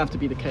that doesn't have to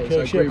be the case.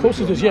 I agree Of course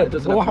with it is. you on Yeah,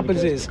 that. but what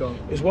happens is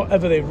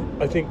whatever they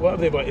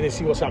write and they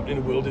see what's happening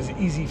in the world, is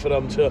easy for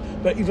them to.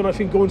 But even I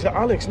think going to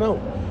Alex now,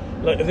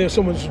 like if there's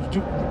someone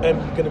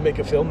going to make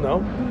a film now,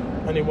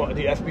 and they wanted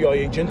the FBI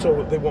agent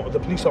or they wanted the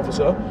police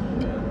officer,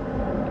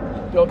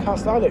 they'll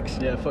cast Alex.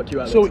 Yeah, fuck you,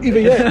 Alex. So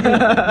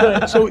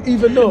even so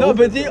even though No,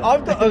 but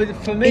I've got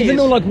for me. even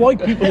though like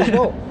white people as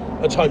well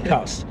are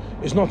typecast.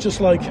 It's not just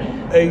like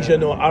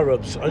Asian or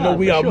Arabs. I know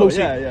we for are sure,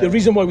 mostly. yeah. The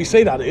reason why we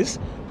say that is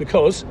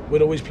because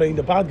we're always playing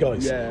the bad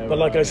guys. Yeah, but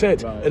like I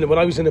said, right. and when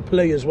I was in a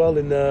play as well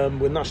in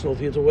with National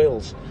Theatre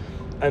Wales,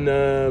 and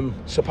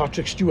Sir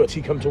Patrick Stewart, he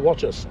come to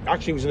watch us.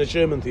 Actually, he was in a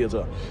Sherman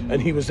Theatre,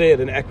 and he was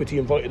there, and Equity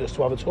invited us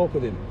to have a talk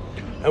with him.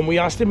 And we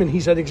asked him, and he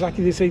said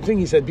exactly the same thing.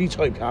 He said, be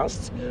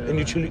typecast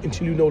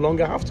until you no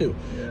longer have to.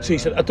 So he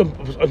said,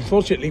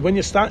 unfortunately, when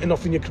you're starting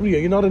off in your career,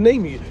 you're not a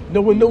name.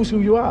 No one knows who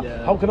you are.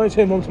 Yeah. How can I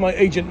turn around to my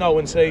agent now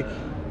and say,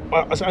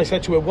 I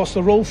said to her, what's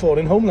the role for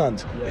in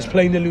Homeland? It's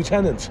playing the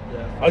lieutenant.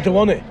 Yeah. I don't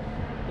want it.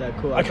 Yeah,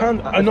 cool. I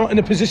can't. I'm not in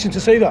a position to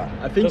say that.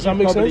 I think Does that you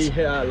make probably sense?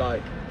 hit at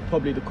like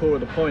probably the core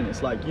of the point.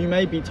 It's like you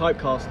may be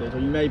typecasted or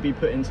you may be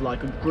put into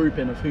like a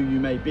grouping of who you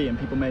may be, and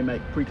people may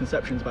make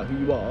preconceptions about who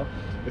you are.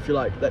 If you're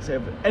like, let's say,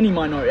 of any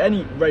minority,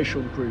 any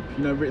racial group,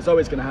 you know, it's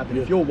always going to happen.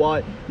 Yeah. If you're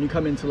white and you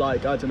come into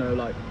like, I don't know,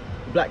 like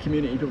the black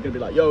community, people are going to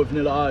be like, yo,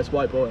 Vanilla Ice,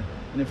 white boy.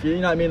 And if you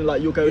know what I mean,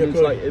 like you're going into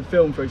course. like a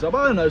film, for example,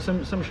 I don't know,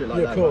 some shit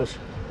like that. Of course.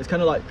 But it's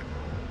kind of like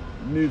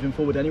moving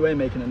forward anyway,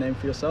 making a name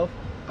for yourself.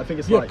 I think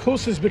it's Yeah, like, of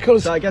course, it's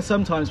because. so I guess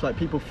sometimes like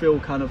people feel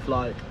kind of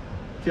like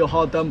feel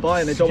hard done by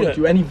and they don't want to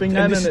do anything.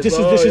 And then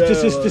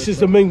this is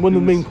the main one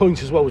of the main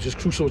points as well, which is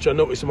crucial, which I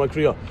noticed in my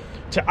career.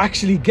 To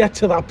actually get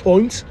to that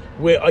point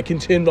where I can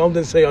turn around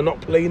and say I'm not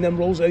playing them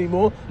roles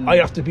anymore, I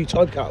have to be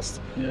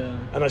typecast. Yeah.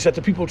 And I said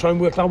to people, try and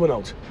work that one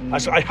out. I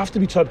said, I have to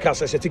be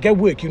typecast. I said, to get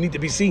work, you need to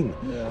be seen.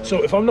 Yeah.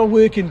 So if I'm not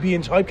working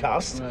being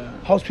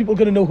typecast, how's people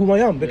going to know who I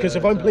am? Because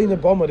if I'm playing a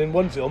bomber in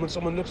one film and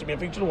someone looks at me and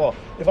thinks, you know what,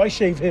 if I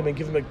shave him and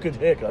give him a good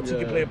haircut, he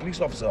can play a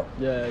police officer.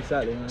 Yeah,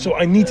 exactly. Man. So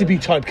I need to be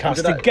typecast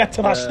to that- get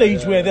to that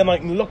stage yeah. where then I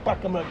can look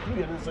back at my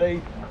career and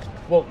say,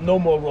 well, no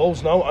more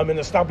roles now. I'm an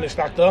established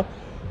actor.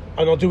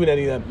 I'm not doing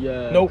any of them.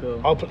 Yeah, No,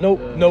 cool. I'll put no.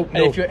 And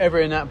if you're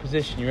ever in that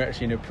position, you're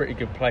actually in a pretty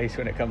good place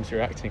when it comes to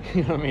your acting.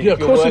 You know what I mean? Yeah, If of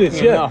you're course it is.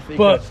 working Yeah, enough, you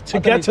but go, to "I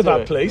don't get need to that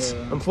do it." place,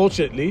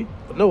 unfortunately,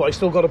 no, I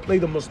still got to play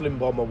the Muslim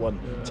bomber one,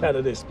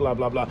 terrorist, blah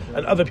blah blah.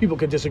 And other people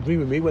can disagree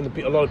with me when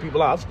a lot of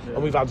people have,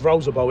 and we've had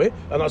rows about it.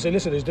 And I say,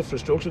 listen, there's different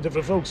strokes for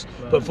different folks.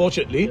 But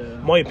fortunately,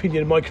 my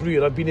opinion, my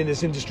career, I've been in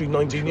this industry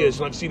 19 years,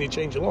 and I've seen it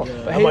change a lot.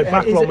 But And my here-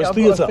 background was I've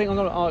got a theatre. thing I've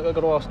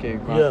got to ask you.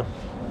 Right? Yeah.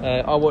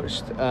 I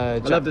watched. I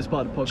love this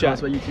part of the podcast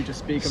Jack- where you two just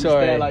speak. I'm just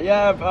Sorry. there like,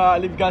 yeah, I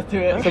leave you guys to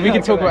it. So we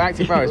can talk about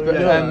acting powers, but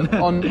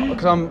Yeah. on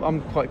because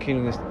I'm quite keen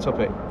on this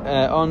topic.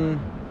 On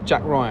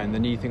Jack Ryan, the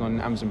new thing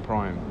on Amazon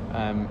Prime.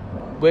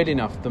 Weird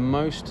enough, the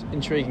most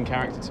intriguing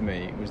character to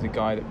me was the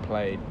guy that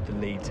played the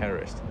lead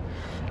terrorist,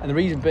 and the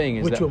reason being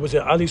is Which that one was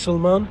it? Ali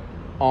Salman?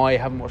 I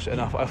haven't watched it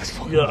enough. I was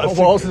Yeah, I what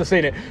think- else have I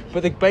seen it?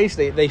 But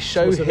basically they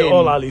show Was it him.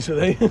 all Ali's, are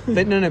they?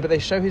 But they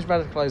show his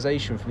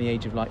radicalisation from the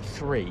age of like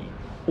 3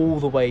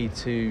 all the way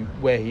to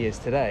where he is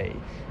today,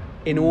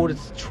 in order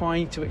to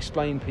try to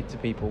explain to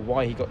people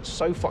why he got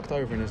so fucked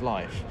over in his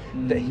life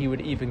that he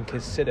would even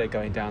consider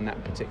going down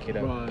that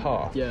particular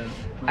path. Yeah.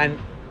 And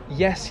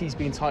yes, he's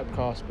been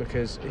typecast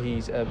because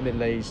he's a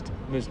middle-aged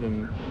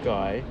Muslim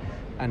guy,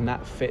 and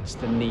that fits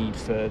the need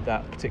for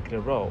that particular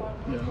role.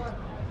 Yeah.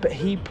 But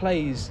he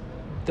plays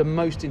the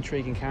most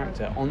intriguing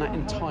character on that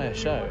entire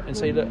show, and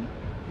say, look,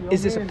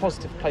 is this a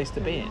positive place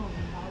to be in?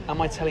 Am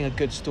I telling a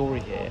good story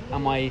here?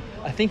 I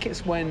think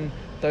it's when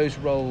those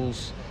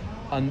roles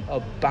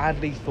are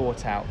badly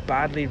thought out,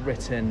 badly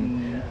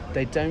written,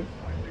 they don't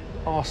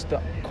ask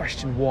the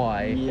question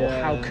why, or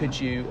how could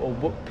you, or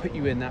what put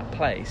you in that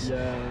place.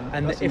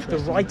 And that's if the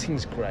interesting.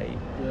 writing's great,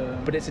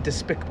 but it's a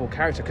despicable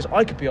character, because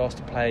I could be asked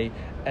to play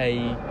a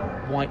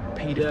white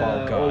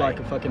paedophile guy, or like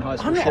a fucking high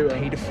school I'm not shooter. a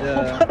paedophile.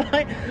 Yeah. But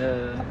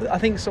like, I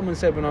think someone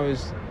said when I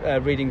was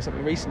reading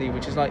something recently,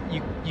 which is like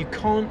you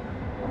can't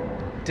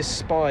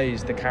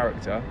despise the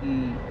character,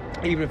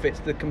 even if it's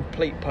the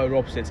complete polar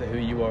opposite to who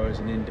you are as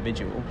an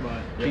individual.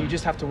 Right. But you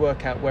just have to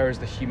work out where is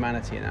the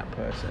humanity in that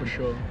person. For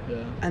sure.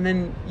 Yeah. And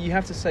then you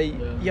have to say,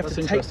 you have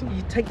That's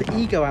to take the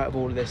ego out of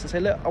all of this and say,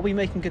 look, are we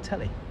making good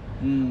telly?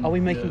 Are we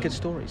making good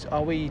stories?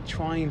 Are we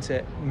trying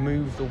to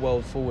move the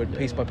world forward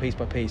piece by piece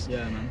by piece?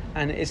 Yeah, man.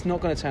 And it's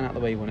not going to turn out the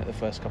way you want it the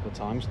first couple of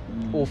times,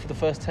 or for the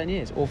first 10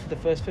 years, or for the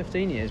first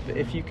 15 years. But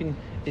if you can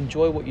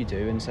enjoy what you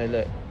do and say,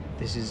 look,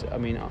 this is, I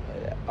mean,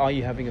 are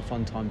you having a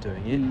fun time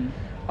doing it?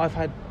 I've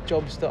had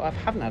jobs that I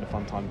haven't had a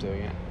fun time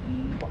doing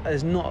it. But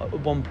there's not at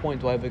one point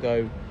do I ever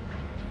go,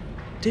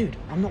 dude,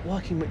 I'm not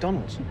working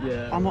McDonald's.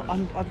 Yeah.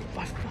 I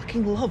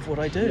fucking love what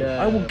I do.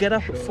 Yeah, I will get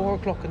up sure. at 4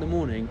 o'clock in the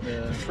morning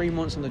for 3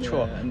 months on the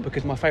trot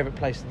because my favourite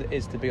place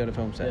is to be on a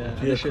film set.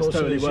 Yeah, of course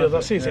totally it is. worth Yeah,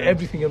 that's it. Yeah.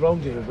 Everything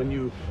around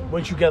you.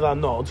 Once you get that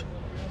nod,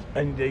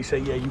 and they say,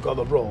 yeah, you got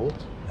the role,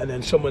 and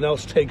then someone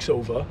else takes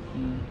over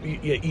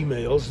your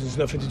emails. There's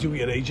nothing to do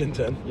with your agent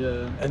then.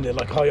 Yeah. And they're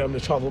like, hi, I'm the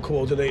travel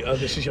coordinator.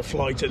 This is your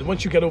flight. And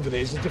once you get over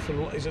there, it's a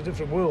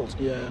different world.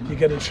 Yeah. You're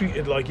getting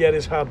treated like, yeah,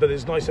 it's hard, but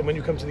it's nice. And when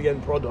you come to the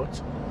end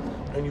product,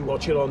 and you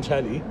watch it on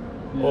telly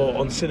or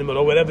on cinema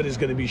or wherever it's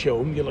going to be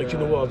shown, you're like, do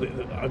you know what?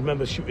 I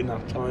remember shooting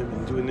that time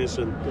and doing this,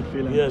 and good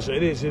feeling. Yeah, so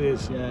it is. Yeah,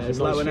 it's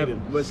a like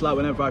nice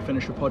whenever I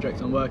finish a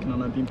project I'm working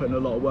on, I've been putting a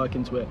lot of work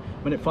into it.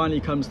 When it finally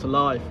comes to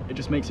life, it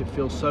just makes it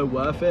feel so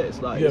worth it.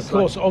 It's like, yeah, of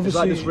course, like, obviously,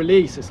 it's like this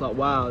release. It's like,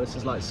 wow, this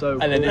is like so.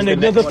 And then cool. and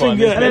another thing,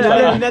 yeah,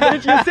 and then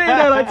you're sitting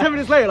there like 10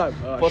 minutes later, like,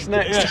 oh, What's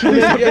next?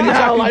 yeah,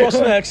 exactly. What's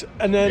next?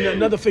 And then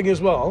another thing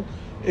as well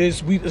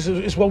is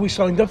it's what we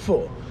signed up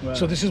for. Right.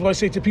 So this is why I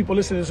say to people,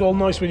 listen, it's all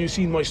nice when you've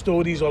seen my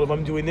stories or if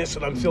I'm doing this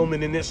and I'm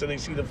filming in this and they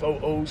see the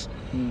photos,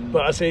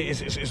 but I say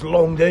it's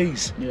long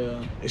days.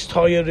 Yeah. It's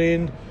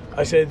tiring.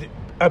 I said,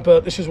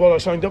 but this is what I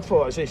signed up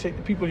for. I say to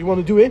people, you want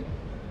to do it,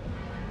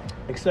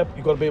 except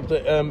you've got to be able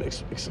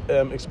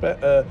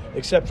to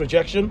accept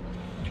rejection.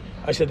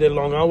 I said, they're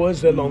long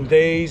hours, they're long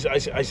days. I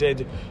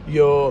said,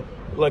 you're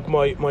like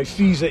my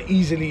fees are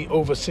easily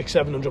over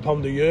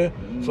 £600-700 a year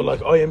for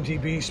like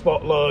IMDb,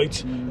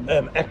 Spotlight,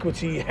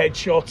 equity,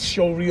 headshots,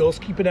 show reels,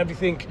 keeping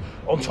everything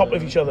on top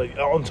of each other,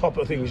 on top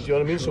of things. Do you know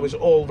what I mean? So it's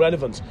all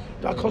relevant.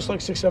 That costs like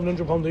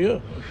 £600-700 a year. Do you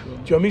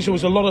know what I mean? So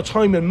it's a lot of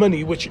time and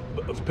money, which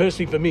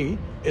personally for me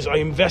is I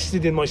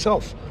invested in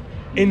myself.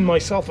 In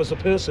myself as a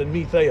person,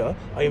 me, Thea,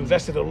 I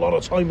invested a lot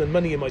of time and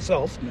money in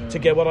myself to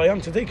get what I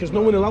am today, because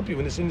no one will help you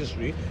in this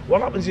industry.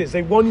 What happens is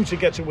they want you to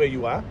get to where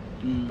you are,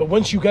 but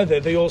once you get there,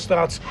 they all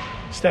start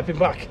stepping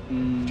back. Do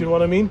you know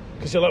what I mean?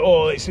 Because they're like,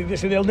 oh,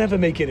 they'll never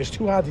make it. It's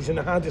too hard. It's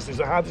the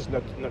hardest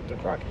nut to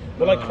crack.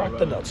 But I cracked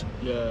the nut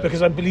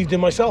because I believed in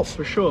myself.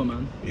 For sure,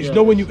 man. There's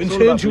no one you can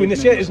turn to in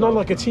this. Yeah, it's not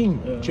like a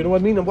team. Yeah. Do you know what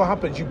I mean? And what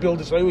happens? You build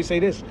this. I always say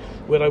this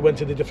when I went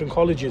to the different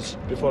colleges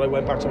before I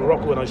went back to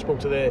Morocco and I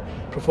spoke to their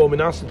performing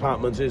arts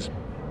departments is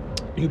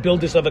you build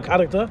this other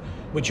character,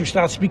 which you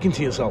start speaking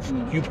to yourself.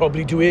 You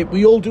probably do it.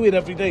 We all do it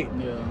every day.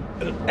 Yeah.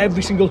 And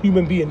every single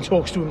human being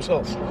talks to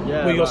himself.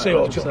 Yeah, where you'll say,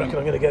 oh, 100%. do you reckon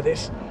I'm going to get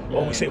this?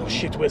 Or Yeah. we say, oh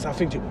shit, where's that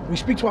thing to? We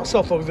speak to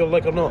ourselves whether we feel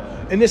like it or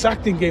not. In this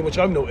acting game, which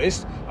I've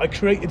noticed, I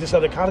created this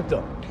other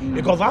character.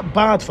 It got that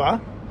bad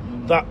for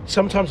that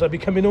sometimes I'd be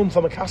coming home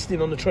from a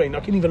casting on the train.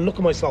 I can even look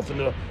at myself in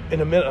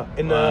a mirror,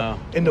 in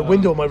the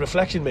window of my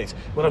reflection, mate.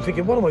 When I'm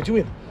thinking, what am I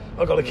doing?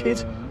 I've got a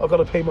kid. I've got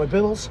to pay my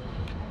bills.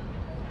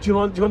 Do you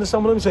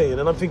understand what I'm saying?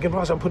 And I'm thinking,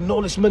 right, I'm putting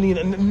all this money in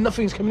and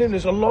nothing's coming in.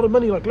 There's a lot of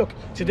money. Like, look,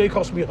 today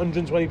cost me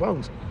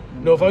 £120.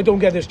 No, if I don't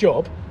get this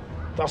job,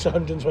 that's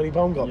 £120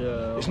 gone.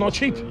 Yeah, it's not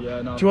cheap. Yeah, no, do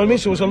you know what I mean?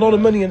 So it's a lot of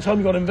money and time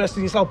you've got to invest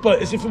in yourself.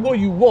 But as if for what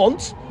you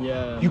want,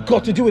 you've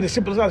got to do it as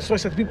simple as that. So I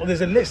said to people,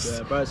 there's a list.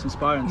 Yeah, but it's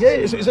inspiring. Yeah,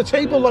 it's a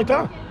table like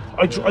that.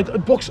 I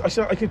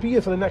said I could be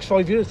here for the next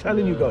 5 years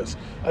telling you guys.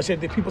 I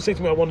said, if people say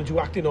to me, I want to do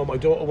acting or my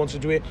daughter wants to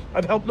do it,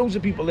 I've helped loads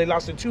of people. They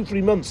lasted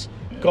 2-3 months.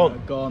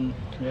 Gone.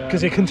 Yeah.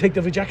 They can take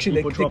the rejection.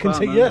 They People can drop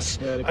take, out, yes.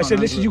 man. Yeah, they I can't said,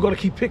 listen, handle you've got to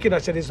keep picking. I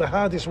said, it's the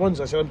hardest ones.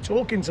 I said, I'm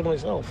talking to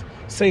myself,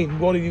 saying,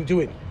 what are you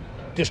doing?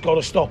 This got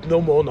to stop, no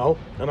more now.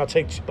 And I'll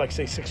take, like,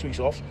 say, 6 weeks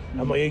off,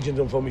 and my agent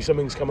done for me,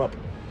 something's come up.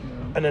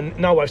 And then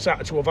now I've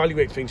started to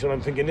evaluate things, and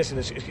I'm thinking, listen,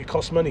 it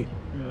costs money.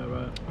 Yeah,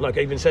 right. Like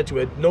I even said to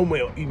her, no more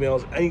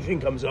emails,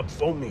 anything comes up,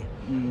 phone me.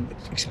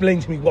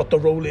 Explain to me what the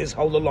role is,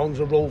 how long's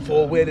the role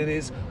for, where it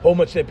is, how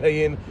much they're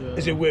paying,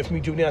 is it worth me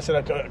doing it? I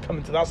said, I come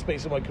into that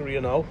space of my career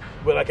now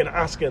where I can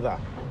ask her that.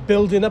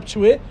 Building up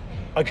to it,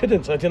 I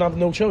couldn't, I didn't have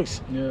no choice.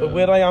 Yeah. But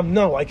where I am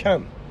now, I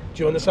can.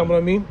 Do you understand what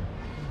I mean?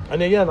 And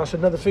then, yeah, that's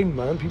another thing,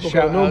 man. People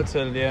Shout gotta know. out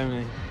to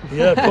Leone.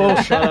 Yeah, of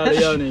course. Shout out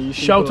Leone. You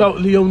should Shout call-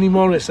 out Leonie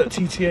Morris at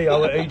TTA,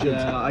 our agent.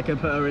 Yeah, I can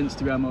put her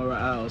Instagram or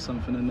or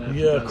something in there. if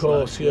Yeah, you of guys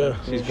course, like. yeah.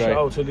 She's Shout great.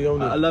 out to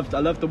Leonie. I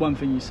loved the one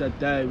thing you said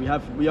there.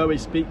 We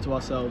always speak to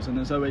ourselves, and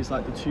there's always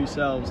like the two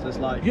selves. There's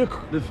like Yeah.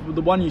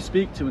 the one you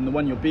speak to and the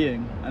one you're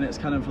being, and it's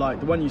kind of like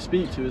the one you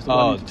speak to is the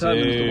one who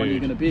determines the one you're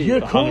going to be. Yeah,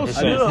 of course.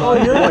 100%. Yeah, It's oh,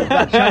 like, yeah.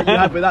 that chat you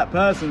have with that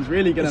person's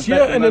really going to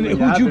affect Yeah, and then the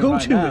moment who do you have go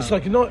it to? right now. It's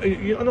like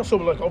you're not so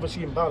like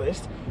obviously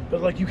embarrassed.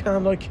 but like you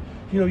can't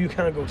you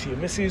can't go to your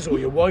missus or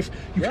your wife.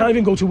 You can't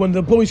even go to one of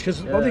the boys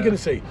because what are they going to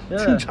say?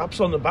 Yeah. 2 taps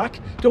on the back.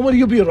 Don't worry,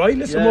 you'll be alright.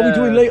 Listen, what are we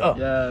doing later?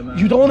 Yeah, man.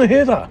 You don't want to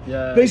hear that.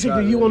 Yeah,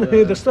 Basically, you want to exactly,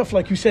 hear the stuff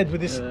like you said with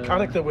this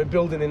character we're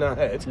building in our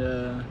head.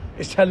 Yeah.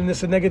 Is telling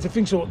us a negative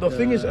thing. So the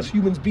thing is, as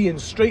humans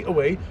beings, straight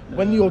away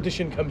when the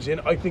audition comes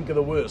in, I think of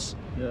the worst.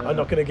 Yeah. I'm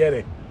not going to get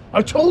it.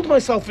 I told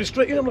myself it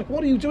straight in. I'm like,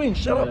 what are you doing?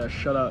 Shut Yeah, up.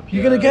 shut up.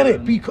 You're going to get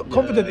it. Be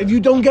confident. If you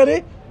don't get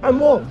it, and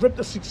what? Rip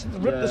the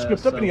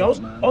script up in the house.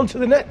 man. On to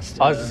the next.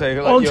 I was to say,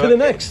 like, on to the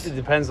next. It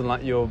depends on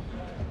like your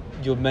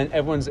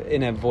everyone's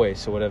inner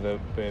voice or whatever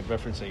we're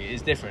referencing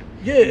is different.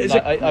 Yeah, it's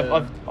like,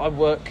 I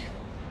work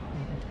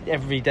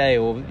every day,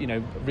 or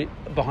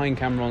behind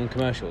camera on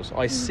commercials.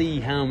 I see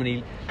how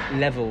many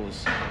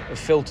levels of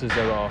filters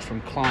there are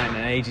from client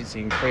and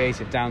agency and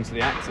creative down to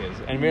the actors,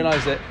 and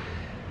realise that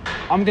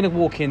I'm going to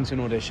walk into an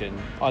audition,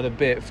 either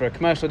be it for a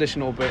commercial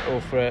audition or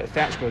for a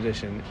theatrical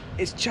audition.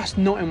 It's just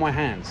not in my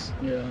hands.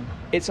 Yeah.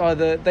 It's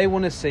either they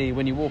want to see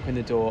when you walk in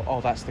the door, oh,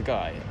 that's the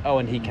guy. Oh,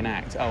 and he can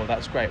act. Oh,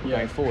 that's great. We're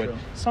going forward. Sure.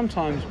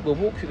 Sometimes we'll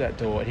walk through that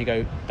door and he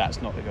go,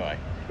 that's not the guy.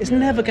 It's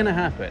never going to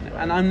happen,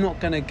 and I'm not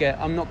going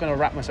to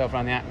wrap myself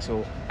around the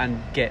axle and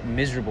get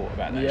miserable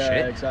about that shit.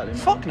 Yeah, exactly.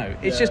 Man. Fuck no.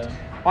 It's just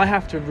I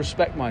have to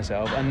respect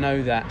myself and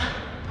know that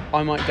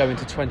I might go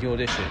into 20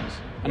 auditions.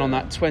 And on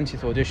that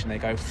 20th audition, they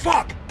go,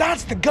 "Fuck,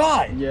 that's the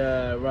guy."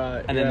 Yeah,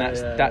 right. And then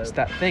that's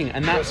that thing,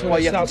 and that's why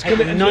you have to That's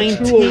take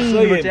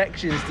 19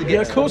 rejections to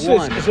get of course to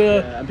one. it's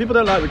And people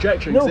don't like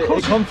rejection because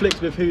it conflicts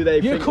with who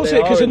they think of course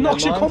they because are it in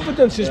knocks their your minds.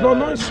 confidence. It's not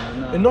nice.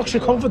 No, It knocks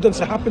your confidence.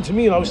 It happened to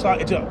me, and I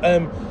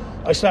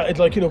started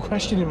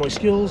questioning my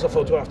skills. I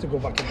thought, do I have to go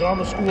back to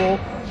drama school?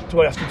 Do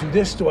I have to do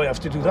this? Do I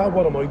have to do that?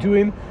 What am I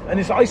doing? And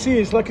I see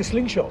it's like a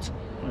slingshot.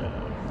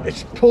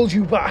 It pulls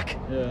you back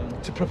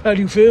to propel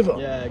you further.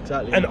 Yeah,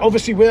 exactly. And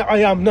obviously where I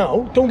am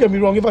now, don't get me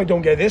wrong, if I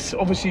don't get this,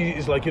 obviously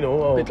it's like,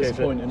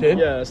 disappointing. Did.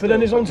 Yeah, but still,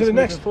 then it's on to the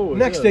next forward,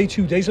 day,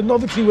 2 days, and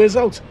novelty wears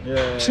out. Yeah,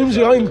 as soon as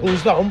the iron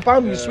goes down,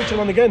 bam, you switch it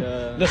on again.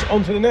 Let's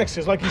on to the next,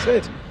 it's like you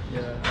said.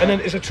 And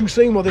then it's a true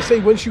saying what they say,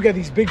 once you get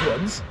these big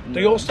ones,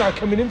 they all start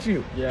coming in for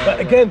you.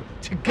 But again,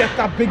 to get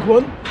that big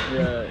one, you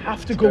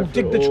have to go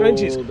dig the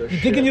trenches. You're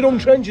digging your own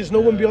trenches, no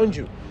one behind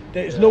you.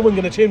 There is no one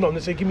going to turn around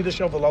and say, give me the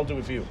shovel, I'll do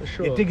it for you.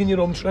 Sure. You're digging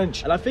your own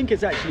trench. And I think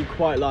it's actually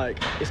quite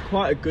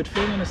a good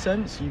thing in a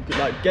sense. You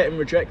getting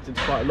rejected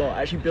quite a lot.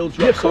 It actually builds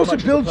you up. Of course, so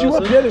much it builds as a you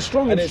up. person. Yeah, it's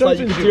strong. And It it's like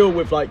you strengthens can deal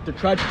with like the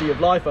tragedy of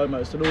life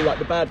almost, and all like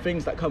the bad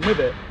things that come with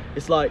it.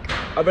 It's like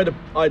I read an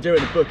idea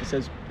in a book. It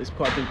says it's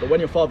quite deep, but when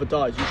your father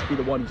dies, you should be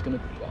the one who's going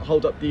to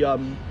hold up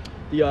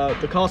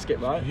the casket,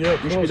 right?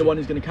 Yeah, you should be the one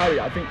who's going to carry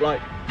it. I think like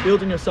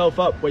building yourself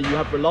up where you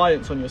have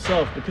reliance on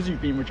yourself because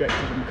you've been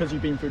rejected and because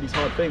you've been through these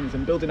hard things,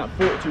 and building that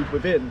fortitude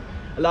within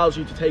allows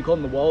you to take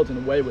on the world in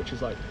a way which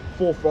is like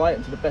forthright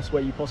and to the best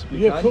way you possibly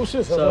can. Yeah, of course it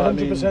is. That's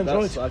 100%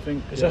 right. I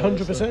think it's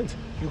 100%.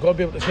 You've got to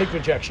be able to take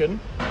rejection,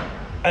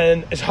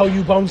 and it's how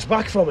you bounce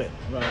back from it.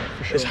 Right,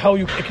 for sure. It's how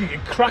it can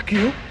crack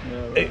you.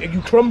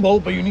 You crumble,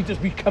 but you need to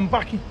come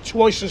back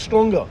twice as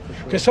stronger.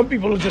 Because some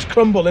people will just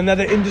crumble and let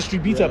the industry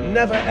beat them.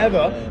 Never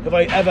ever have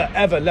I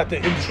ever let the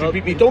industry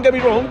beat me. Don't get me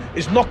wrong,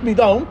 it's knocked me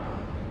down.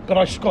 But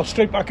I got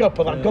straight back up,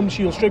 put that gum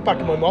shield straight back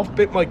in my mouth,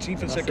 bit my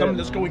teeth, and said, "Come,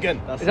 let's go again."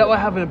 Is that why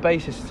having a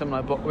basis is something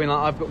like I mean, like,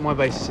 I've got my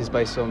basis is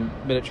based on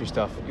military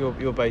stuff.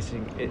 Your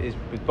basing is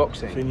with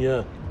boxing.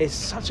 Yeah. It's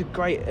such a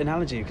great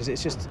analogy because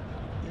it's just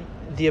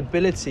the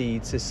ability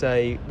to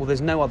say, well,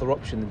 there's no other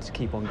option than to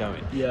keep on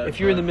going. Yeah, if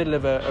you're in the middle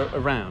of a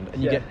round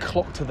and you get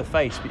clocked to the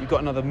face, but you've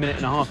got another minute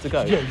and a half to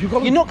go,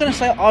 you're not going to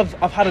say, I've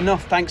had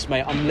enough, thanks,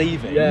 mate, I'm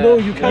leaving. Yeah. No,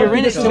 you can't. You're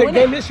in it to win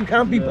it. You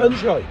can't be punch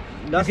shy.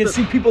 You can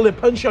see people that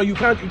punch shy. You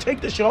can't. You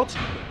take the shot.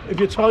 If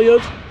you're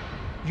tired,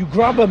 you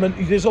grab them, and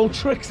there's all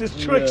tricks. There's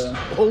tricks.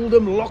 Hold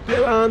them, lock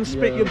their hands,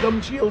 spit your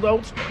gum shield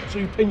out, so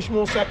you pinch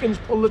more seconds.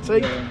 Pull the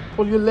tape,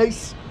 pull your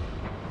lace.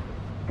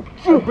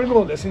 Bring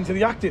all this into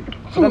the acting.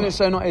 But then it's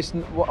so nice.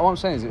 What I'm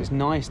saying is, it's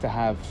nice to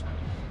have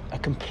a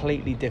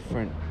completely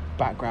different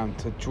background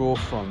to draw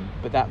from,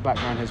 but that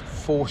background has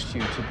forced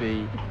you to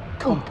be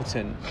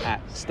competent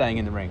at staying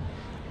in the ring.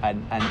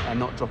 And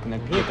not dropping the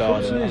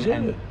guard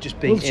and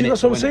just being in it.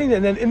 That's what I'm saying.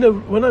 And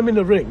then when I'm in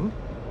the ring,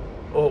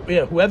 or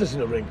whoever's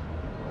in the ring,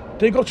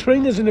 they got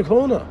trainers in the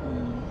corner.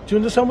 Do you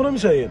understand what I'm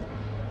saying?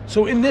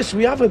 So in this,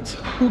 we haven't.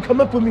 Who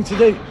come up with me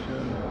today?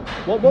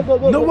 What?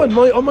 No one.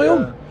 On my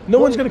own. No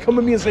one's going to come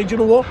with me and say, do you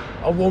know what?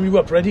 I'll warm you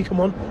up. Ready?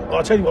 Come on.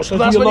 I'll tell you what. So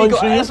that's when you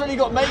got mates. That's when you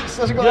got mates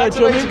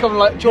to come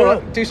like,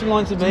 do some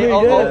lines with me.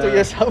 I'll do it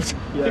yourself.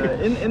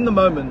 Yeah. In the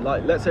moment,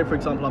 like let's say for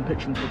example, I'm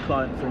pitching to a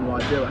client for an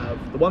idea I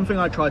have. The one thing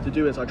I try to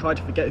do is I try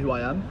to forget who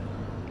I am.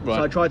 Right.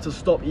 So I try to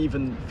stop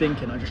even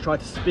thinking. I just try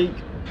to speak,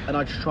 and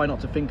I just try not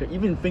to think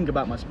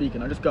about my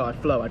speaking. I just go, I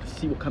flow. I just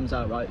see what comes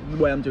out. Right, the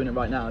way I'm doing it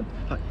right now.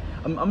 Like,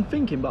 I'm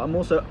thinking, but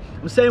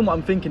I'm saying what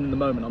I'm thinking in the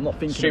moment. I'm not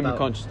thinking stream about of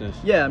consciousness.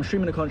 Yeah, I'm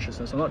streaming of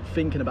consciousness. I'm not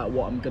thinking about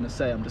what I'm gonna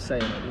say. I'm just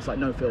saying it. It's like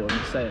no filter. I'm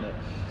just saying it.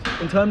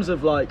 In terms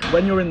of like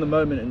when you're in the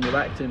moment and you're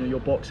acting, or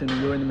you're boxing,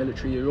 and you're in the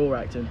military, or you're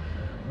acting.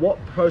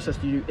 what process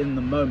do you do in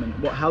the moment?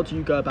 How do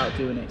you go about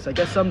doing it? Because I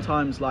guess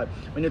sometimes, like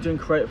when you're doing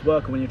creative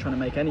work or when you're trying to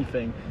make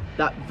anything,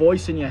 that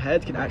voice in your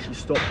head can actually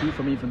stop you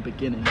from even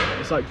beginning.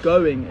 It's like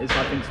going is,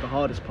 I think, the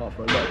hardest part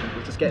for a lot of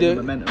people, just getting the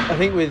momentum. I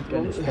think I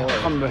can't inspired.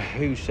 remember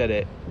who said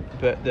it,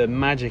 but the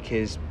magic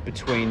is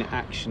between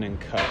action and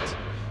cut.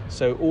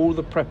 So all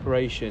the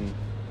preparation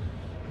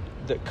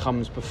that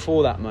comes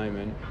before that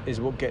moment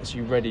is what gets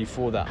you ready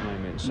for that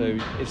moment. So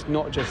it's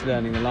not just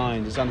learning the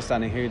lines, it's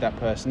understanding who that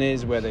person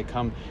is, where they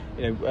come,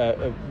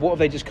 what have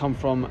they just come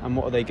from and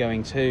what are they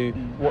going to,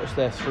 what's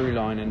their through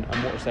line and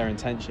what's their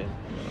intention.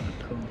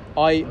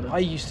 I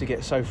used to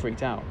get so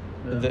freaked out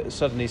that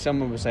suddenly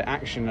someone would say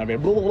action and I'd be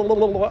blah, blah, blah,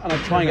 blah, blah, and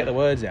I'd try and get the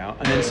words out,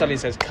 and then suddenly it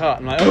says cut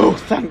and I'm like, oh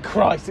thank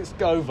Christ it's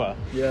over.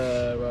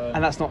 Yeah, right.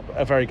 And that's not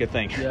a very good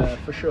thing. Yeah,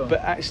 for sure. But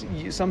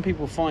actually some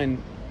people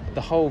find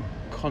the whole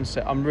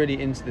concept, I'm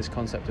really into this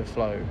concept of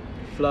flow.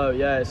 Flow,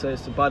 yeah, so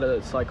it's by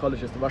the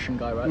psychologist, the Russian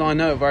guy, right? No, I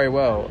know it very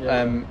well.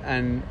 Yeah.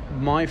 And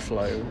my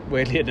flow,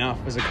 weirdly enough,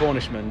 as a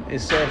Cornishman,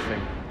 is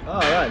surfing. Oh,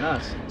 right,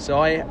 nice. So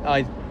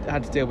I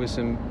had to deal with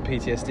some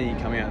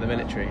PTSD coming out of the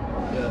military.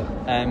 Yeah.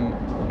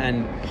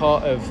 And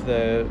part of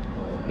the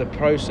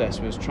process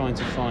was trying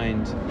to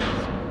find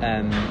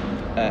an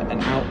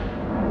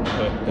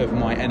output of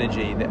my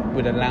energy that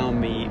would allow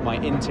me, my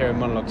interior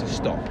monologue, to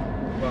stop.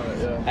 Right,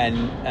 yeah.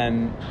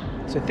 And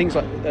so things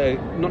like,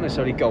 not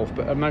necessarily golf,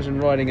 but imagine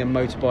riding a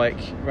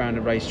motorbike around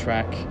a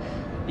racetrack,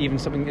 even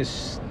something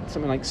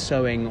like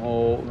sewing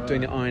or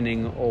doing the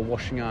ironing or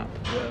washing up.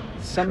 Yeah.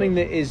 Something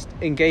that is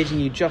engaging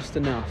you just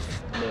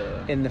enough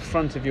in the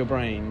front of your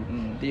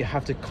brain that you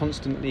have to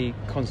constantly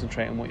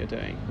concentrate on what you're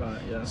doing. Right,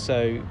 yeah.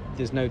 So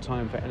there's no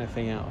time for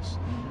anything else.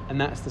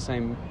 And that's the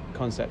same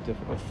concept of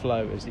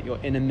flow, is that you're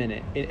in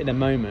a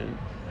moment,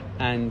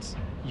 and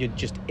you're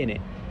just in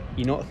it.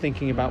 You're not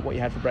thinking about what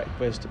you had for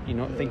breakfast. You're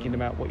not thinking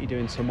about what you're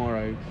doing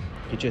tomorrow.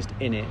 You're just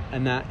in it.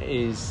 And that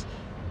is,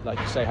 like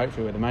you say,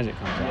 hopefully where the magic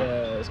comes out.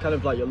 Yeah, it's kind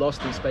of like you're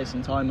lost in space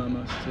and time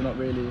almost. You're not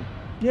really...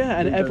 Yeah,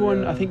 and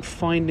everyone, I think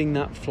finding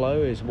that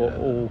flow is what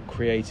all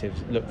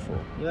creatives look for.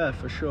 Yeah,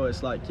 for sure.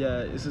 It's like,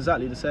 it's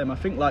exactly the same. I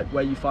think like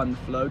where you find the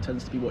flow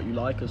tends to be what you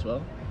like as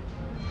well.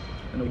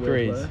 In a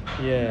Agreed. weird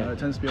way. Yeah. It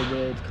tends to be a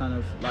weird kind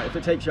of, like, if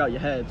it takes you out your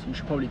head, you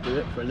should probably do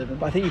it for a living.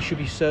 But I think you should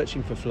be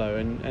searching for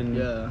flow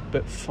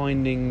but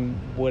finding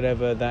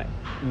whatever that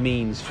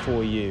means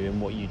for you and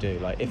what you do.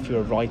 Like if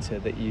you're a writer,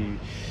 that you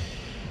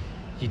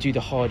do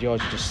the hard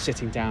yards of just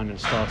sitting down and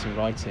starting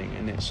writing,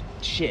 and it's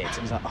shit,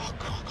 and it's like, oh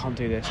God, I can't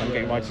do this, I'm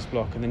getting writer's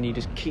block, and then you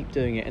just keep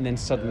doing it, and then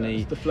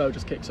suddenly the flow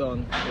just kicks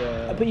on.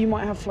 But you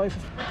might have flow for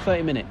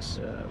 30 minutes,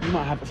 Yeah. you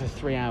might have it for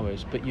 3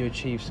 hours, but you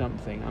achieve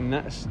something. I mean,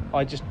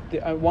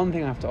 one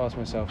thing I have to ask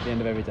myself at the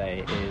end of every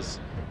day is,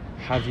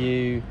 have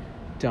you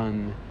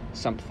done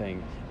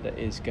something that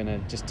is going to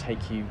just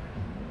take you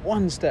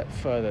one step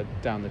further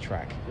down the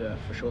track? Yeah,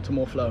 for sure, to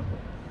more flow.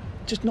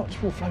 Just not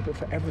just more flow, but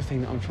for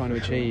everything that I'm trying to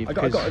achieve. I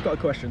got a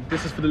question.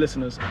 This is for the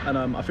listeners, and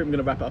I think we're going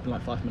to wrap it up in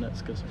like 5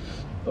 minutes, because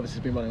obviously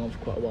it's been running on for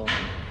quite a while. Do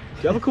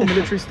you have a cool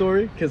military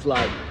story? Because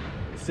like,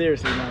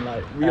 seriously, man,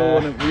 like we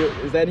all want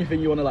to. Is there anything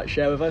you want to like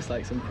share with us,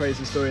 like some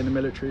crazy story in the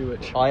military?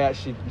 Which I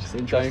actually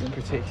interesting. don't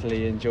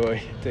particularly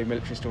enjoy doing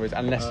military stories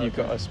unless you've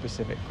got a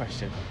specific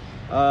question.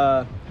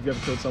 Have you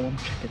ever killed someone?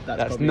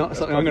 That's not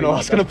something I'm going to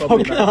ask on a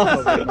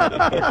podcast.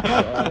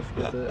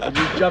 Have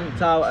you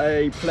jumped out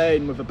a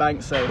plane with a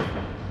bank safe?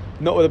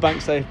 Not with a bank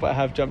safe, but I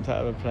have jumped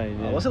out of a plane.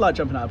 Yeah. What's it like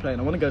jumping out of a plane?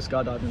 I want to go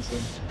skydiving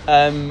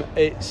soon.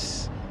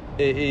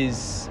 It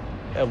is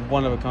a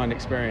one of a kind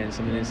experience.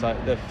 I mean, it's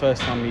like the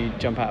first time you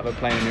jump out of a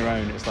plane on your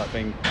own. It's like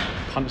being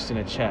punched in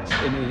the chest.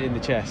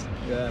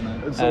 Yeah,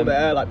 man. It's all the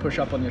air like push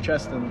up on your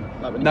chest and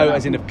like. When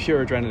as in a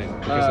pure adrenaline,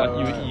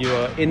 because you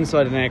are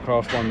inside an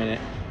aircraft 1 minute,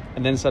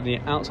 and then suddenly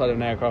you're outside of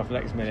an aircraft the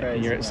next minute,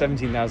 and you're at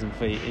 17,000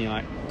 feet, and you're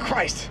like,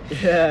 Christ!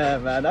 Yeah,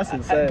 man, that's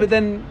insane. But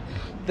then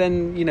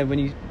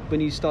when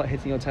you start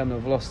hitting your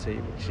terminal velocity,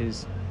 which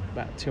is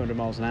about 200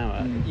 miles an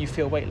hour, you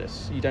feel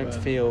weightless. You don't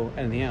feel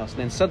anything else. And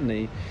then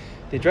suddenly,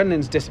 the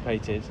adrenaline's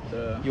dissipated.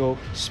 You're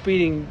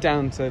speeding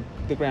down to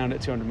the ground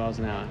at 200 miles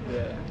an hour,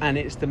 and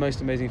it's the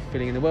most amazing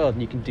feeling in the world.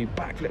 And you can do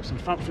backflips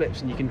and front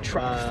flips, and you can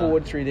track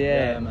forward through the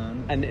air,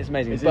 man. and it's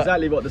amazing. It's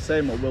exactly what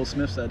Will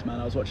Smith said, man.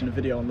 I was watching a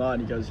video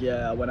online. He goes,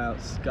 I went out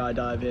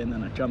skydiving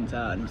and I jumped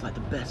out, and it was like the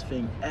best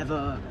thing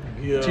ever.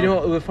 Yeah. Do you know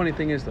what the funny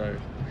thing is though?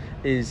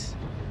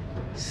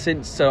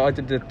 So I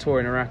did the tour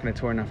in Iraq and a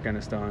tour in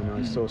Afghanistan, and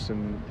I saw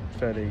some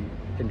fairly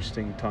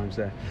interesting times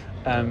there.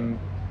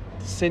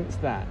 Since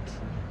that,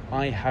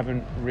 I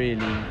haven't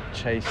really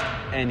chased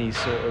any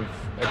sort of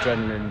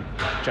adrenaline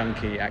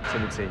junkie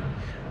activity.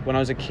 When I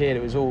was a kid,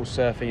 it was all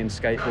surfing and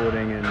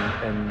skateboarding,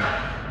 and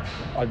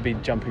I'd be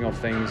jumping off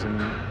things,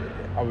 and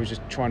I was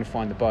just trying to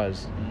find the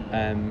buzz.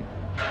 And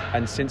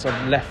since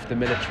I've left the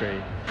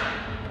military,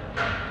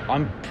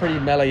 I'm pretty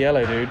mellow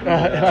yellow, dude.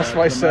 Yeah, That's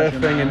why I can imagine,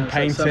 surfing man. and It's like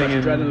painting so much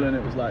and adrenaline.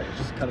 It was like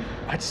just kind of.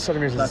 I just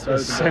suddenly realised Plateaued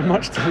there's a so bit.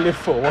 much to live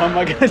for. Why am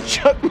I going to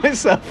chuck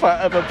myself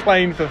out of a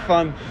plane for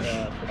fun?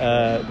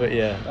 Yeah, But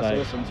yeah, that's like,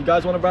 awesome. Do you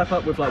guys want to wrap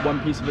up with like one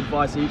piece of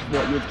advice each,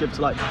 what you would give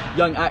to like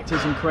young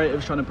actors and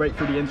creatives trying to break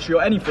through the industry,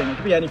 or anything? It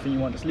could be anything you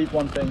want. Just leave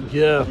one thing.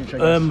 Yeah. for each, I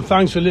guess.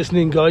 Thanks for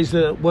listening, guys.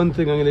 The one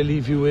thing I'm going to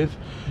leave you with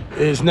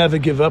is never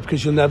give up,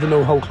 because you'll never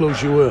know how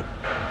close you were.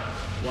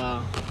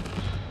 Wow.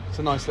 it's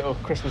a nice little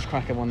Christmas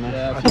cracker one there.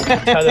 Yeah.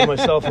 I tell it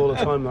myself all the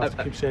time. I have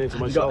to keep saying it to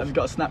Have myself. you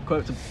got a snap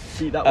quote to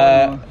beat that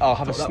one? or I'll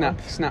have a top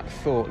that snap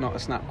thought, not a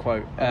snap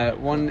quote.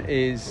 One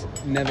is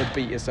never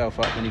beat yourself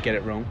up when you get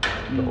it wrong,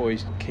 but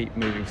always keep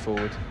moving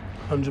forward.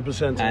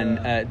 100%.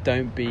 And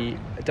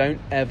don't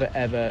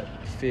ever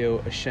feel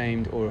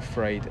ashamed or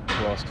afraid to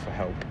ask for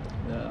help.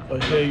 Yeah. I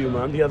hear you,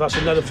 man. Yeah, that's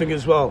another thing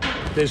as well.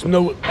 There's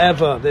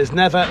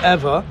never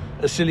ever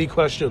a silly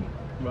question.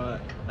 Right.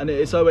 And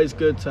it's always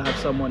good to have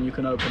someone you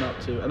can open up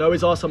to, and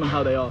always ask someone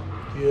how they are.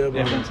 Yeah,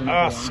 man.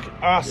 Yeah.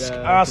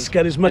 Ask,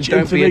 get as much And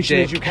don't be a information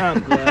as dick. you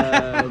can.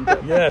 Yeah.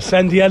 Yeah,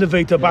 send the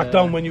elevator back Yeah.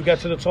 down when you get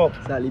to the top.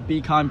 Exactly.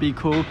 Be kind, be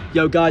cool.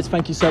 Yo, guys,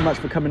 thank you so much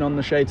for coming on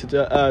the show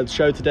today. I'm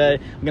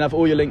gonna have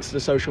all your links to the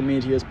social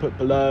medias put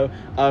below.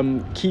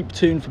 Keep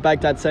tuned for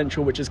Baghdad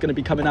Central, which is going to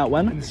be coming out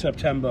when? In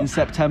September. In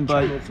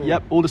September. Channel 4.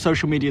 Yep. All the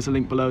social medias are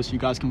linked below, so you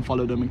guys can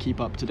follow them and keep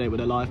up to date with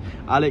their life.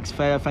 Alex,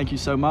 Faya, thank you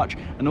so much.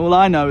 And all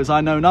I know is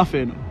I know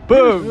nothing.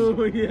 Boom.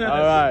 Oh, yes.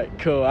 All right.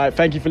 Cool. All right.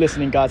 Thank you for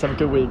listening, guys. Have a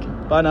good week.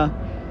 Bye now.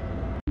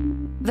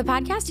 The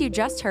podcast you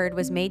just heard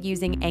was made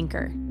using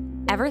Anchor.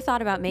 Ever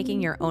thought about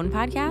making your own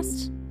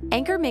podcast?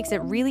 Anchor makes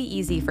it really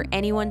easy for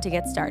anyone to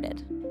get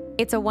started.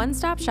 It's a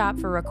one-stop shop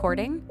for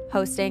recording,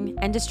 hosting,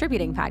 and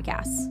distributing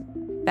podcasts.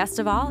 Best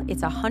of all,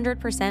 it's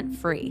 100%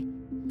 free.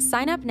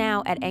 Sign up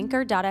now at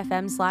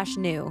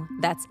anchor.fm/new.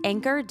 That's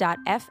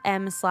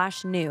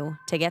anchor.fm/new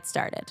to get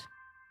started.